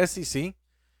 I mean the SEC,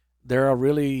 they're a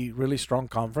really really strong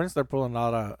conference. They're pulling a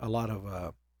lot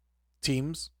of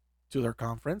teams to their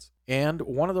conference, and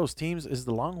one of those teams is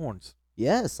the Longhorns.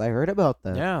 Yes, I heard about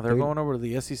that. Yeah, they're going over to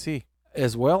the SEC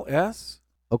as well as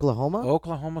Oklahoma.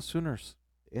 Oklahoma Sooners.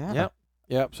 Yeah.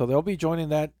 Yep. So they'll be joining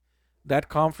that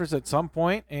conference at some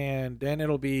point, and then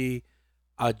it'll be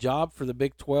a job for the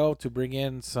Big 12 to bring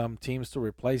in some teams to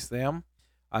replace them.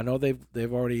 I know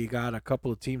they've already got a couple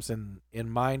of teams in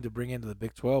mind to bring into the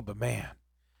Big 12, but man,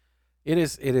 it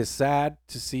is sad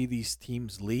to see these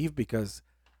teams leave, because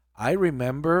I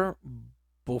remember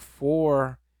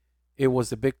before it was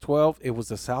the Big 12, it was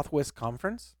the Southwest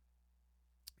Conference,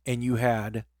 and you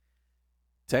had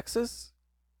Texas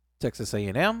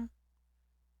A&M,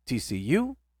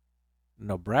 TCU,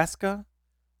 Nebraska,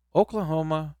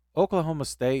 Oklahoma, Oklahoma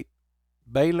State,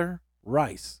 Baylor,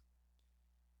 Rice.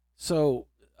 So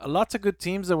lots of good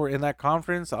teams that were in that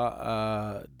conference.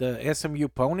 The SMU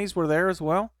Ponies were there as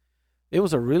well. It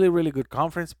was a really, really good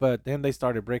conference, but then they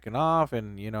started breaking off,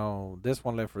 and this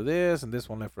one left for this, and this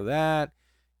one left for that.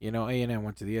 A&M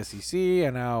went to the SEC,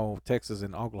 and now Texas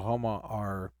and Oklahoma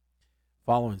are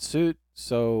following suit.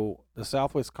 So the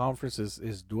Southwest Conference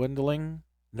is dwindling,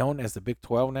 known as the Big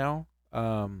 12 now.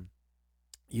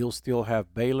 You'll still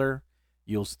have Baylor.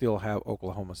 You'll still have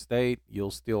Oklahoma State.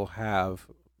 You'll still have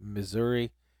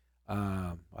Missouri.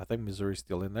 I think Missouri's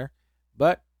still in there.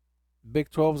 But Big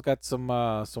 12's got some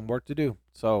work to do.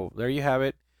 So there you have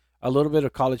it. A little bit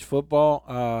of college football.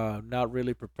 Not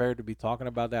really prepared to be talking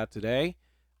about that today.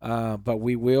 But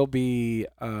we will be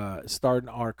starting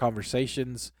our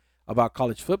conversations about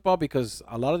college football because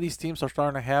a lot of these teams are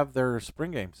starting to have their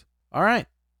spring games. All right.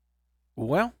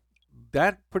 Well,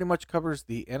 that pretty much covers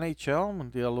the NHL. I'm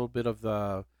going to do a little bit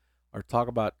of or talk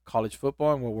about college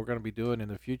football and what we're going to be doing in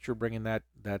the future, bringing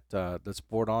the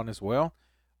sport on as well.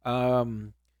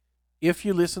 Um, if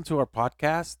you listen to our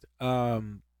podcast,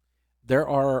 there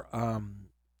are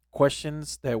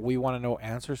questions that we want to know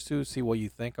answers to. See what you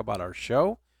think about our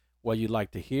show, what you'd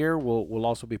like to hear. We'll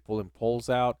also be pulling polls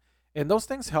out, and those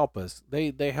things help us.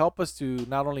 They help us to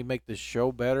not only make the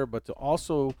show better, but to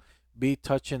also be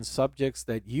touching subjects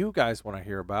that you guys want to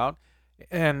hear about.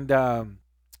 And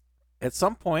at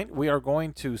some point, we are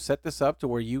going to set this up to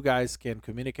where you guys can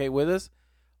communicate with us.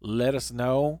 Let us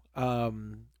know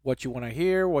what you want to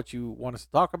hear, what you want us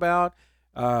to talk about.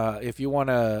 If you want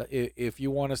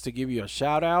us to give you a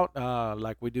shout out,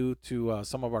 like we do to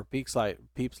some of our peeps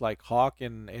like Hawk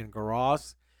and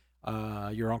Garas,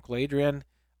 your Uncle Adrian,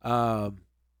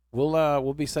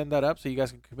 we'll be setting that up so you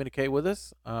guys can communicate with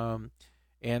us.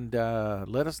 And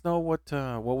let us know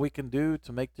what we can do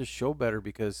to make this show better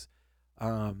because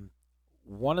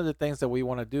one of the things that we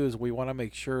want to do is we want to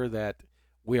make sure that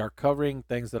we are covering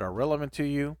things that are relevant to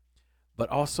you, but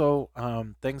also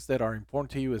things that are important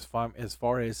to you as far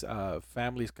as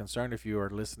family is concerned. If you are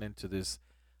listening to this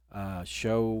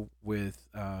show with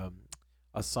a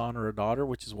son or a daughter,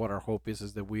 which is what our hope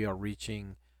is that we are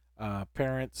reaching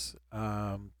parents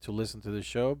to listen to the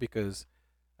show because,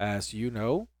 as you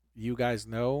guys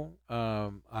know,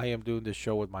 I am doing this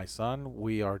show with my son.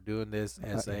 We are doing this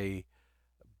as a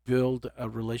build a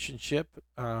relationship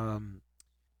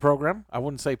program. I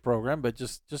wouldn't say program, but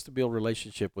just to build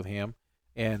relationship with him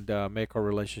and make our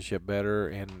relationship better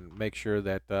and make sure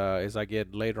that as I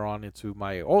get later on into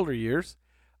my older years,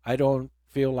 I don't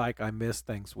feel like I miss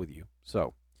things with you.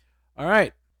 So, all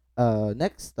right.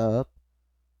 Next up,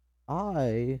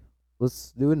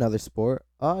 let's do another sport.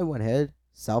 I went ahead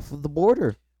south of the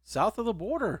border. South of the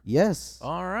border. Yes.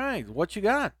 All right. What you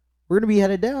got? We're gonna be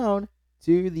headed down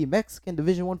to the Mexican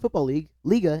Division One football league,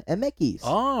 Liga MX.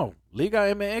 Oh,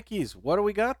 Liga MX. What do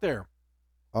we got there?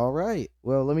 All right.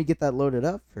 Well, let me get that loaded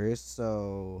up first.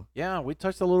 So yeah, we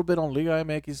touched a little bit on Liga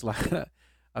MX like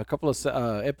a couple of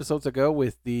episodes ago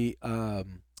with the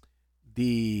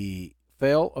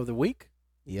fail of the week.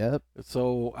 Yep.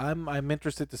 So I'm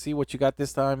interested to see what you got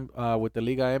this time with the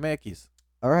Liga MX.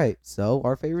 All right. So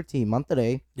our favorite team,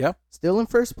 Monterrey. Yeah. Still in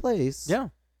first place. Yeah.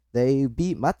 They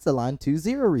beat Mazatlan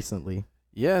 2-0 recently.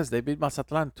 Yes, they beat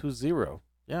Mazatlan 2-0.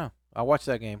 Yeah, I watched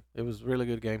that game. It was a really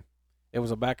good game. It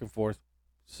was a back and forth.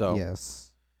 So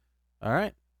yes. All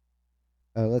right.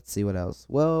 Let's see what else.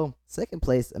 Well, second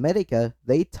place, America.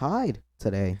 They tied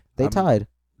today. They tied.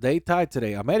 They tied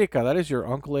today. America, that is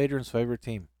your Uncle Adrian's favorite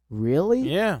team. Really?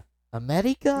 Yeah.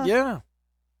 America? Yeah.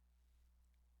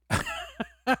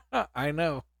 I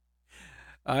know.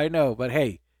 But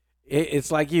hey,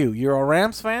 it's like you. You're a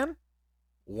Rams fan?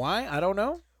 Why? I don't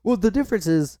know. Well, the difference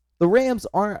is the Rams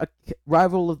aren't a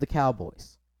rival of the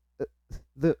Cowboys.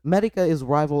 The America is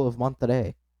rival of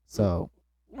Monterrey. So.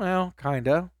 Well,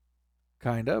 kinda.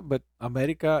 But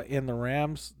America and the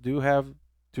Rams do have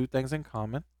two things in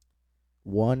common.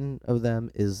 One of them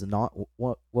is not.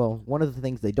 Well, one of the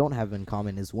things they don't have in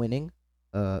common is winning.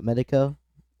 America,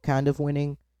 kind of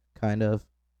winning. Kind of.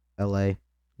 LA,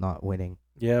 not winning.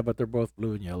 Yeah, but they're both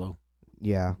blue and yellow.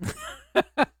 Yeah.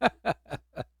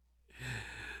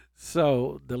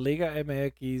 So the Liga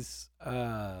MX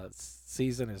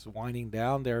season is winding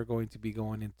down. They're going to be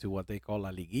going into what they call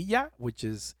La Liguilla, which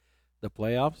is the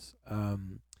playoffs.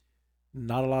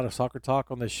 Not a lot of soccer talk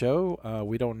on the show.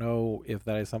 We don't know if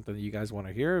that is something that you guys want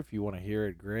to hear. If you want to hear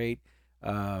it, great.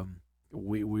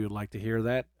 We would like to hear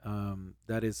that.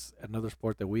 That is another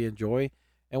sport that we enjoy,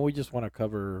 and we just want to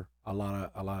cover a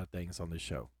lot of things on this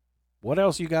show. What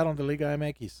else you got on the Liga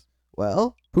MX?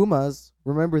 Well, Pumas,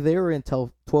 remember they were in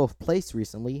 12th place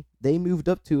recently. They moved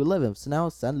up to 11th. So now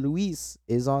San Luis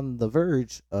is on the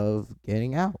verge of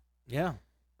getting out. Yeah.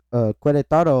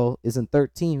 Querétaro is in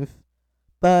 13th,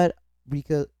 but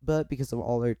because of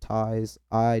all their ties,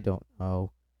 I don't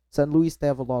know. San Luis, they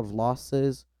have a lot of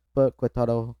losses, but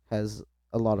Querétaro has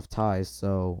a lot of ties,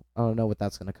 so I don't know what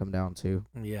that's going to come down to.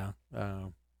 Yeah.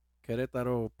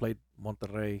 Querétaro played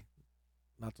Monterrey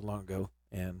not too long ago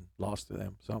and lost to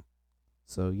them.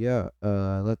 So yeah,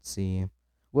 let's see.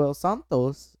 Well,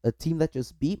 Santos, a team that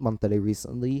just beat Monterrey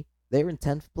recently, they're in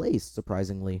 10th place,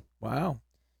 surprisingly. Wow.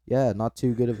 Yeah, not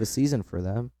too good of a season for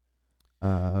them.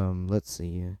 Let's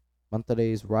see.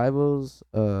 Monterrey's rivals,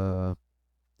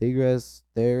 Tigres,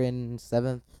 they're in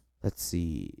 7th. Let's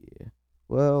see.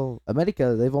 Well,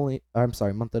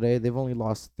 Monterrey, they've only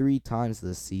lost 3 times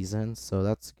this season, so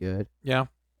that's good. Yeah.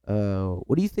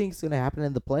 What do you think is gonna happen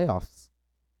in the playoffs?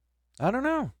 I don't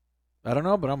know. But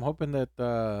I'm hoping that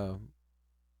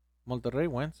Monterrey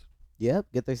wins. Yep,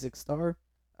 get their 6 star.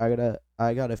 I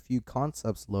got a few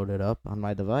concepts loaded up on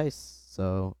my device,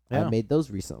 so I Yeah. made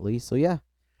those recently. So yeah,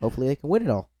 hopefully they can win it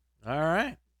all. All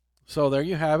right. So there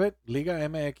you have it, Liga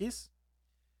MX.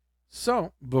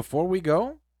 So before we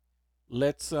go,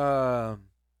 let's do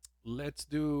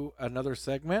another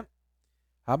segment.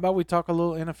 How about we talk a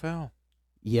little NFL?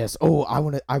 Yes. Oh,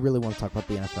 I really want to talk about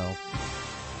the NFL.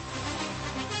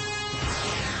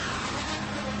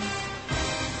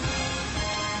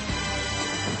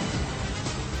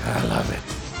 I love it.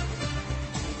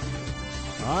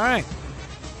 All right.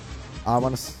 I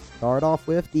want to start off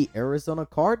with the Arizona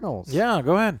Cardinals. Yeah,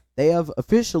 go ahead. They have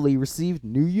officially received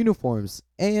new uniforms,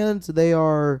 and they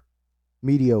are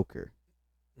mediocre.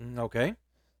 Okay.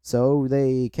 So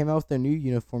they came out with their new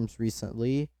uniforms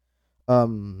recently.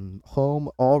 Home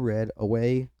all red,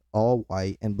 away all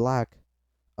white and black.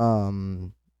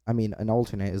 An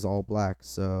alternate is all black.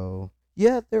 So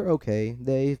yeah, they're okay.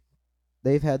 They've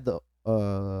had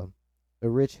a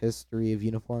rich history of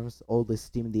uniforms,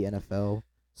 oldest team in the NFL.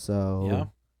 So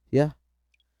yeah.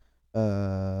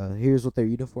 Here's what their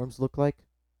uniforms look like.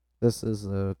 This is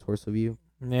a torso view.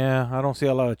 Yeah, I don't see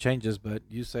a lot of changes, but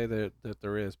you say that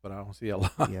there is, but I don't see a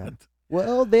lot. Yeah.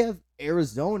 Well, they have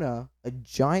Arizona, a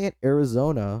giant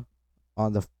Arizona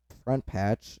on the front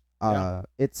patch.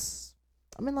 It's,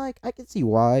 I can see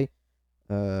why.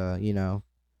 You know,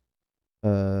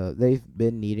 they've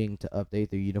been needing to update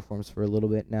their uniforms for a little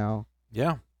bit now.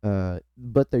 Yeah.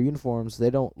 But their uniforms,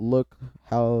 they don't look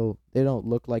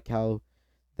like how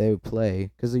they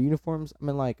play, because their uniforms,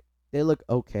 they look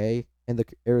okay, and the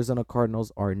Arizona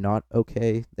Cardinals are not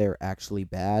okay. They're actually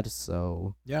bad.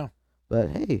 So Yeah. but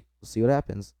hey, we'll see what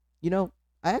happens. I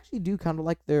actually do kind of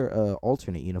like their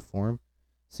alternate uniform.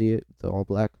 See it, the all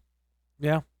black.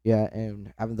 Yeah. Yeah,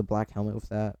 and having the black helmet with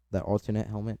that alternate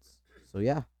helmets. So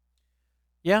yeah.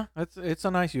 Yeah, it's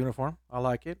a nice uniform. I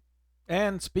like it.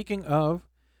 And speaking of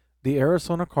the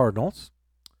Arizona Cardinals,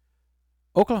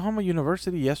 Oklahoma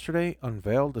University yesterday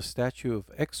unveiled the statue of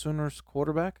ex-Sooners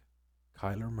quarterback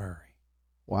Kyler Murray.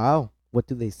 Wow. What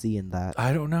do they see in that?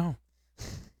 I don't know.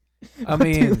 I What do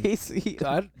mean, they see?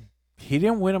 he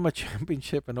didn't win him a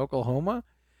championship in Oklahoma,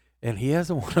 and he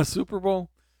hasn't won a Super Bowl.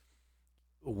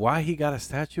 Why he got a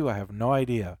statue, I have no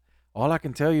idea. All I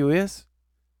can tell you is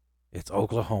it's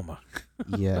Oklahoma.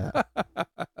 Yeah.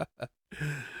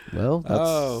 Well,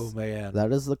 that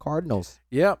is the Cardinals.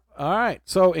 Yep. All right.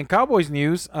 So in Cowboys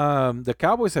news, the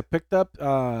Cowboys have picked up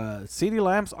CeeDee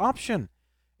Lamb's option,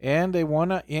 and they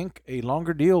want to ink a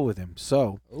longer deal with him.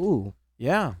 So, Ooh.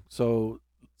 yeah. So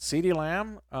CeeDee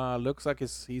Lamb looks like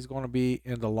he's going to be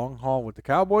in the long haul with the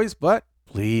Cowboys, but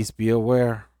please be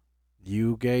aware,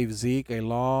 you gave Zeke a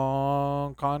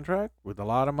long contract with a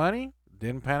lot of money.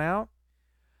 Didn't pan out.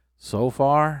 So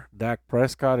far, Dak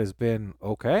Prescott has been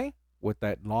okay with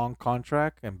that long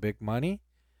contract and big money.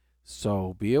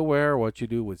 So be aware what you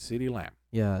do with CeeDee Lamb.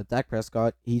 Yeah, Dak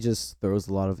Prescott, he just throws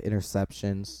a lot of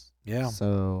interceptions. Yeah.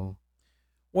 So.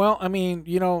 Well,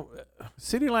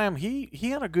 CeeDee Lamb, he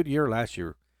had a good year last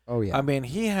year. Oh yeah.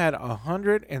 He had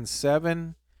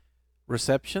 107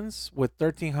 receptions with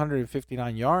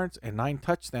 1,359 yards and 9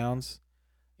 touchdowns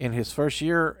in his first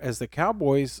year as the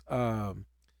Cowboys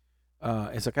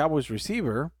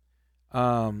receiver.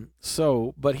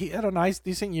 But he had a nice,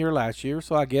 decent year last year.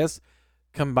 So I guess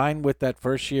combined with that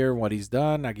first year, what he's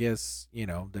done, I guess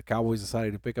the Cowboys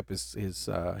decided to pick up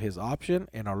his option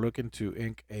and are looking to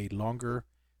ink a longer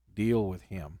deal with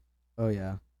him. Oh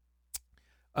yeah.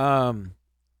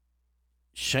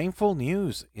 Shameful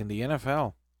news in the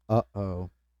NFL. Uh-oh.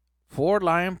 4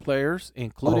 Lion players,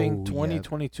 including Oh,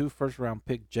 2022 first-round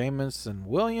pick Jameson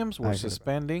Williams, were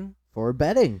suspending for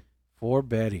betting.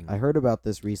 I heard about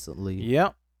this recently.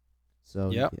 Yep.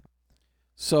 So yep.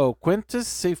 So Quintus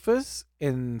Cephas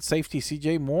and safety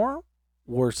C.J. Moore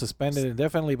were suspended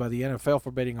indefinitely by the NFL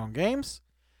for betting on games,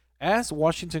 as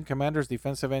Washington Commanders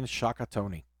defensive end Shaka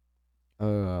Toney.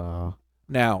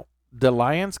 Now, the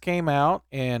Lions came out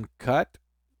and cut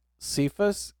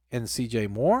Cephas and C.J.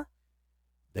 Moore.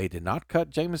 They did not cut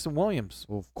Jameson Williams.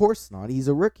 Well, of course not. He's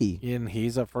a rookie. And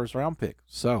he's a first-round pick.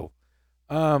 So,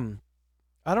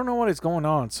 I don't know what is going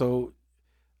on. So,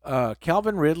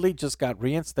 Calvin Ridley just got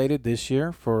reinstated this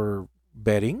year for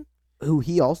betting. Who,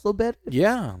 he also bet?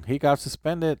 Yeah, he got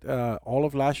suspended all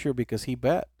of last year because he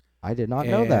bet. I did not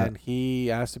know that. And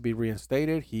he asked to be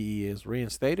reinstated. He is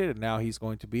reinstated, and now he's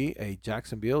going to be a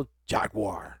Jacksonville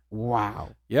Jaguar.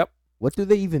 Wow. Yep. What do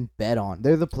they even bet on?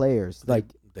 They're the players.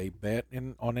 They bet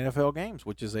on NFL games,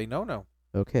 which is a no-no.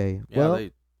 Okay. Yeah, well,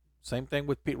 Same thing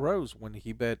with Pete Rose when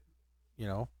he bet,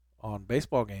 on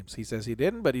baseball games. He says he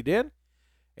didn't, but he did,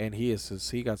 and he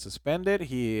got suspended.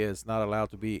 He is not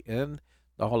allowed to be in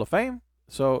the Hall of Fame.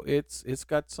 So it's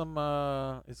got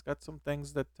some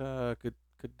things that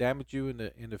could damage you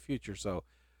in the future. So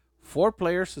 4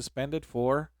 players suspended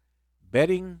for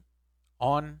betting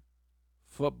on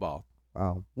football.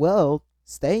 Wow. Well,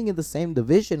 staying in the same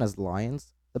division as the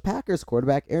Lions, the Packers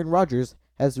quarterback Aaron Rodgers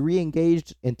has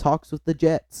re-engaged in talks with the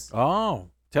Jets. Oh,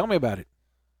 tell me about it.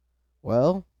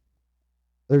 Well,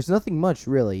 there's nothing much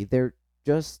really. They're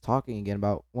just talking again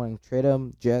about wanting to trade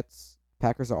him. Jets,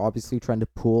 Packers are obviously trying to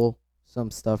pull some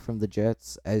stuff from the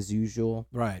Jets as usual.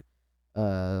 Right.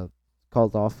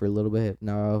 Called off for a little bit.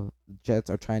 Now the Jets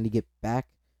are trying to get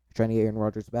Aaron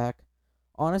Rodgers back.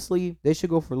 Honestly, they should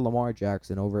go for Lamar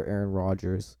Jackson over Aaron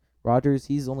Rodgers. Rodgers,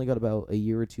 he's only got about a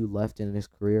year or two left in his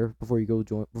career before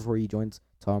he joins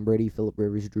Tom Brady, Philip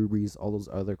Rivers, Drew Brees, all those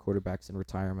other quarterbacks in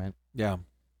retirement. Yeah.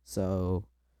 So,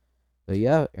 but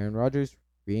yeah, Aaron Rodgers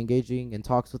re-engaging in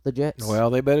talks with the Jets.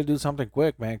 Well, they better do something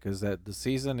quick, man, because the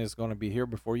season is going to be here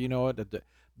before you know it.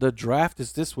 The draft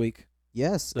is this week.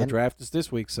 Yes, The draft is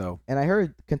this week, so and I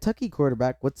heard Kentucky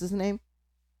quarterback, what's his name?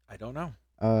 I don't know.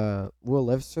 Will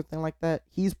Levis or something like that.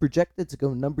 He's projected to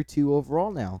go number 2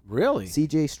 overall now. Really?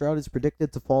 C.J. Stroud is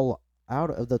predicted to fall out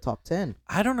of the top 10.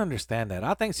 I don't understand that.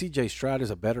 I think C.J. Stroud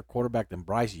is a better quarterback than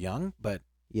Bryce Young, but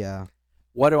Yeah.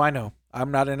 what do I know?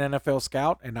 I'm not an NFL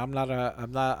scout, and I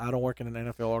don't work in an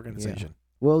NFL organization.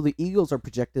 Well, the Eagles are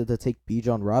projected to take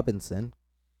Bijan Robinson.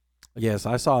 Yes,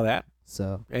 I saw that,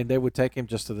 So, and they would take him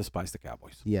just to despise the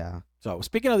Cowboys. yeah. So,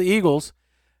 speaking of the Eagles,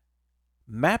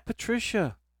 Matt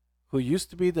Patricia, who used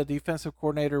to be the defensive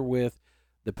coordinator with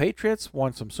the Patriots,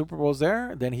 won some Super Bowls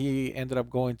there. Then he ended up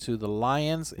going to the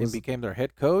Lions and became their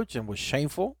head coach and was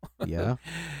shameful. Yeah.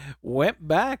 Went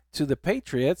back to the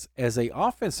Patriots as a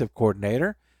offensive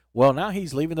coordinator. Well, now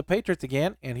he's leaving the Patriots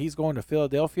again, and he's going to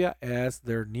Philadelphia as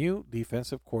their new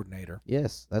defensive coordinator.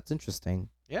 Yes, that's interesting.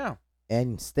 Yeah.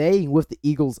 And staying with the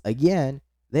Eagles again,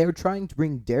 they are trying to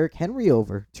bring Derrick Henry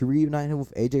over to reunite him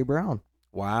with A.J. Brown.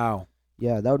 Wow.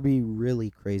 Yeah, that would be really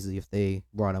crazy if they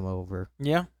brought him over.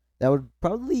 Yeah. That would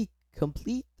probably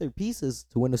complete their pieces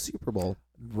to win a Super Bowl.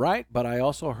 Right, but I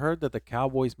also heard that the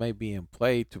Cowboys may be in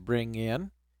play to bring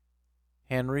in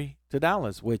Henry to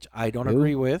Dallas, which I don't Who?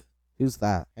 agree with. Who's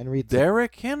that?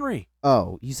 Derrick Henry.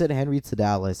 Oh, you said Henry to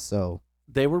Dallas, so.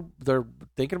 They're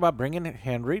thinking about bringing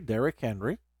Derrick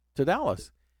Henry to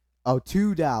Dallas. Oh,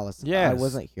 to Dallas. Yes, I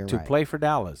wasn't here to right. play for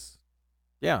Dallas.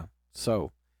 Yeah.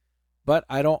 So, but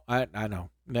I don't. I know.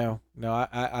 No.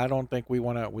 I don't think we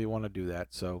want to do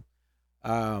that. So,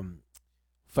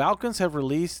 Falcons have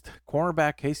released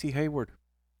cornerback Casey Hayward.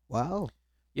 Wow.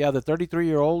 Yeah, the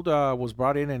 33-year-old was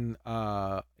brought in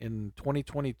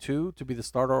 2022 to be the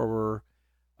starter over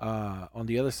on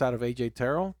the other side of AJ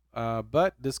Terrell.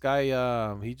 But this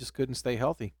guy, he just couldn't stay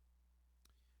healthy.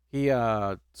 He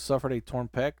suffered a torn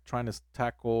pec trying to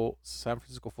tackle San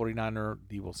Francisco 49er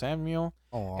Deebo Samuel,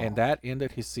 and that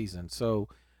ended his season. So,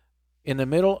 in the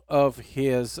middle of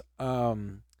his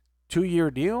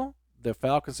 2-year deal, the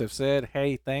Falcons have said,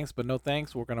 hey, thanks, but no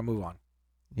thanks. We're going to move on.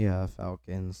 Yeah,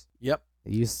 Falcons. Yep.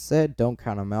 You said don't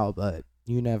count them out, but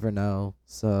you never know.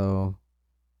 So,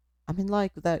 I mean,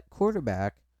 like that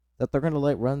quarterback that they're going to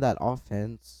let run that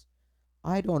offense,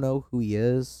 I don't know who he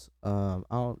is. I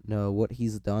don't know what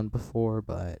he's done before,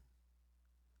 but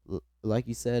like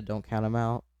you said, don't count him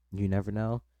out. You never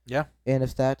know. Yeah. And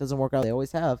if that doesn't work out, they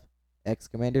always have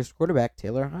ex-Commanders quarterback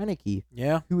Taylor Heineke.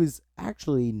 Yeah. Who is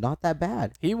actually not that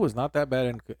bad. He was not that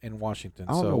bad in Washington,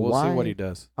 I don't so know we'll see why. what he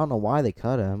does. I don't know why they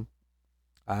cut him.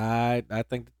 I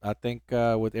think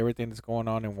with everything that's going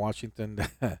on in Washington,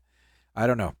 I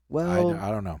don't know. Well, I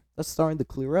don't know. that's starting to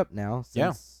clear up now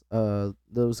since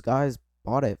those guys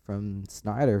bought it from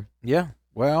Snyder. Yeah.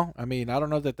 Well, I mean, I don't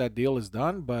know that deal is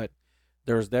done, but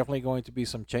there's definitely going to be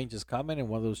some changes coming, and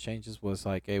one of those changes was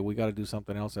like, hey, we got to do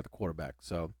something else at the quarterback.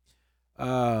 So,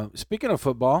 speaking of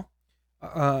football,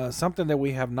 something that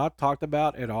we have not talked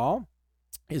about at all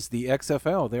is the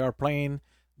XFL. They are playing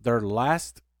their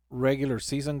last regular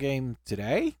season game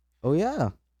today. Oh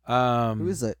yeah. Who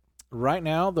is it? Right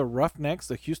now, the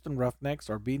Houston Roughnecks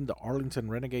are beating the Arlington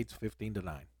Renegades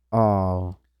 15-9.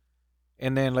 Oh.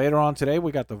 And then later on today,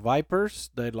 we got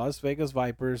the Las Vegas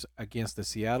Vipers against the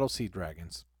Seattle Sea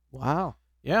Dragons. Wow.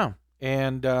 Yeah.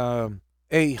 And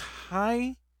a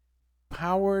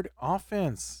high-powered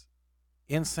offense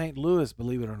in St. Louis,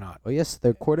 believe it or not. Oh yes,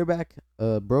 their quarterback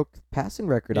broke passing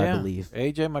record, I believe.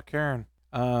 A.J. McCarron.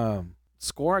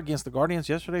 Score against the Guardians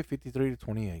yesterday,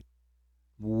 53-28.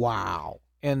 Wow.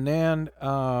 And then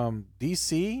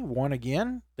DC won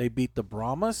again. They beat the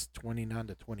Brahmas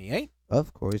 29-28.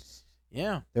 Of course.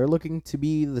 Yeah. They're looking to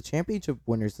be the championship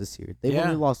winners this year. They've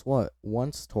only lost what?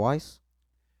 Once, twice?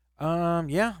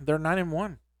 Yeah, they're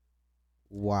 9-1.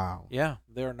 Wow. Yeah,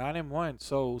 they're 9-1.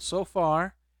 So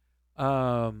far,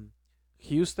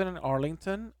 Houston and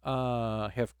Arlington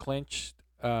have clinched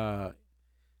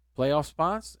playoff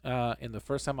spots in the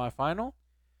first semifinal.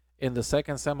 In the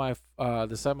second the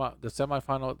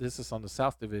semifinal, this is on the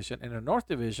South Division. In the North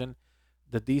Division,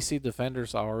 the DC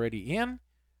Defenders are already in.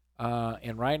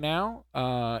 And right now,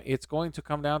 it's going to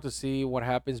come down to see what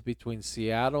happens between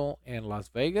Seattle and Las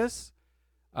Vegas.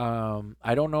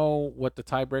 I don't know what the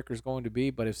tiebreaker is going to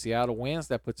be, but if Seattle wins,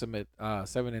 that puts them at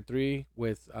 7-3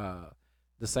 with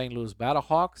the St. Louis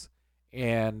Battlehawks,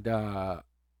 and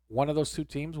one of those two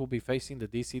teams will be facing the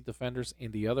DC Defenders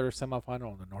in the other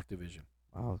semifinal in the North Division.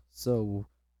 Wow. So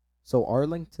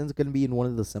Arlington's going to be in one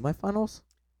of the semifinals?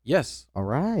 Yes. All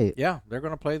right. Yeah, they're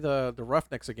going to play the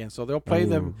Roughnecks again. So they'll play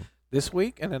them this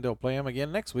week, and then they'll play them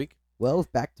again next week. Well,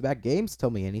 if back-to-back games tell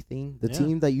me anything, the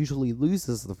team that usually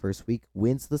loses the first week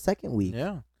wins the second week.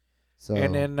 Yeah. So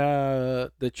and then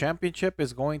the championship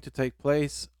is going to take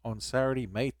place on Saturday,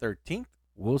 May 13th.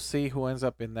 We'll see who ends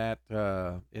up in that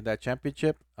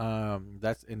championship.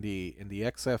 That's in the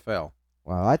XFL.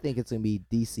 Wow, I think it's gonna be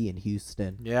DC and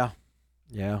Houston. Yeah.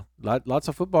 Lots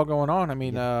of football going on. I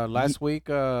mean, last week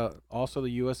also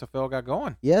the USFL got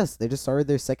going. Yes, they just started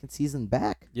their second season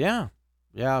back. Yeah.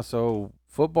 So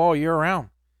football year round.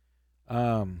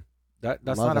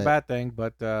 That's not a bad thing,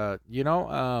 but I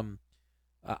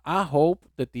hope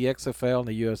that the XFL and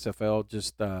the USFL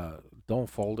just don't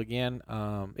fold again.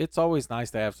 It's always nice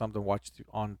to have something to watch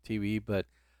on TV, but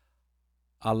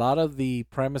a lot of the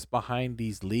premise behind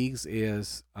these leagues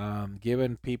is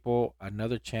giving people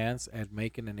another chance at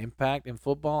making an impact in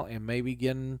football and maybe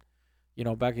getting,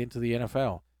 back into the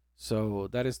NFL. So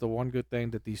that is the one good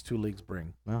thing that these two leagues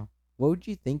bring. Wow. What would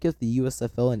you think if the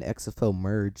USFL and XFL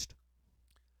merged?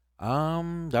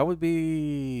 That would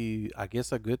be, I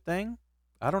guess, a good thing.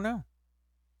 I don't know.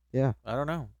 Yeah. I don't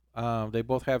know. They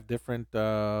both have different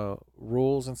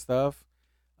rules and stuff.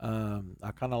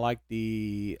 I kind of like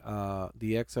the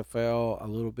XFL a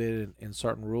little bit in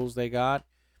certain rules they got.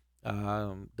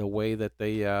 The way that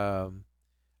they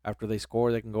after they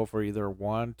score, they can go for either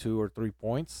 1, 2, or 3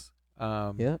 points.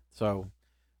 Yeah. So,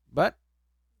 but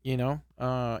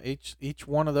each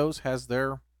one of those has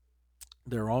their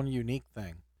own unique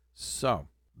thing. So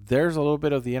there's a little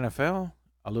bit of the NFL,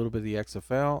 a little bit of the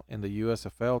XFL, and the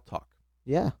USFL talk.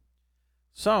 Yeah.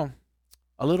 So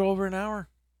a little over an hour.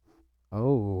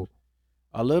 Oh.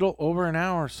 A little over an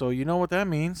hour. So you know what that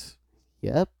means.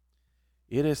 Yep.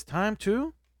 It is time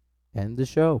to end the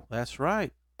show. That's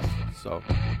right. So,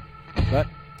 but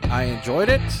I enjoyed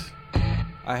it.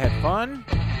 I had fun.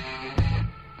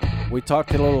 We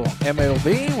talked a little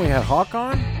MLB. We had Hawk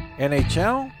on,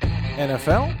 NHL,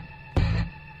 NFL.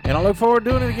 And I look forward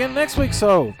to doing it again next week.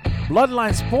 So,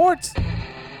 Bloodline Sports,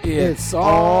 it's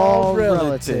all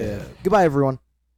relative. Goodbye, everyone.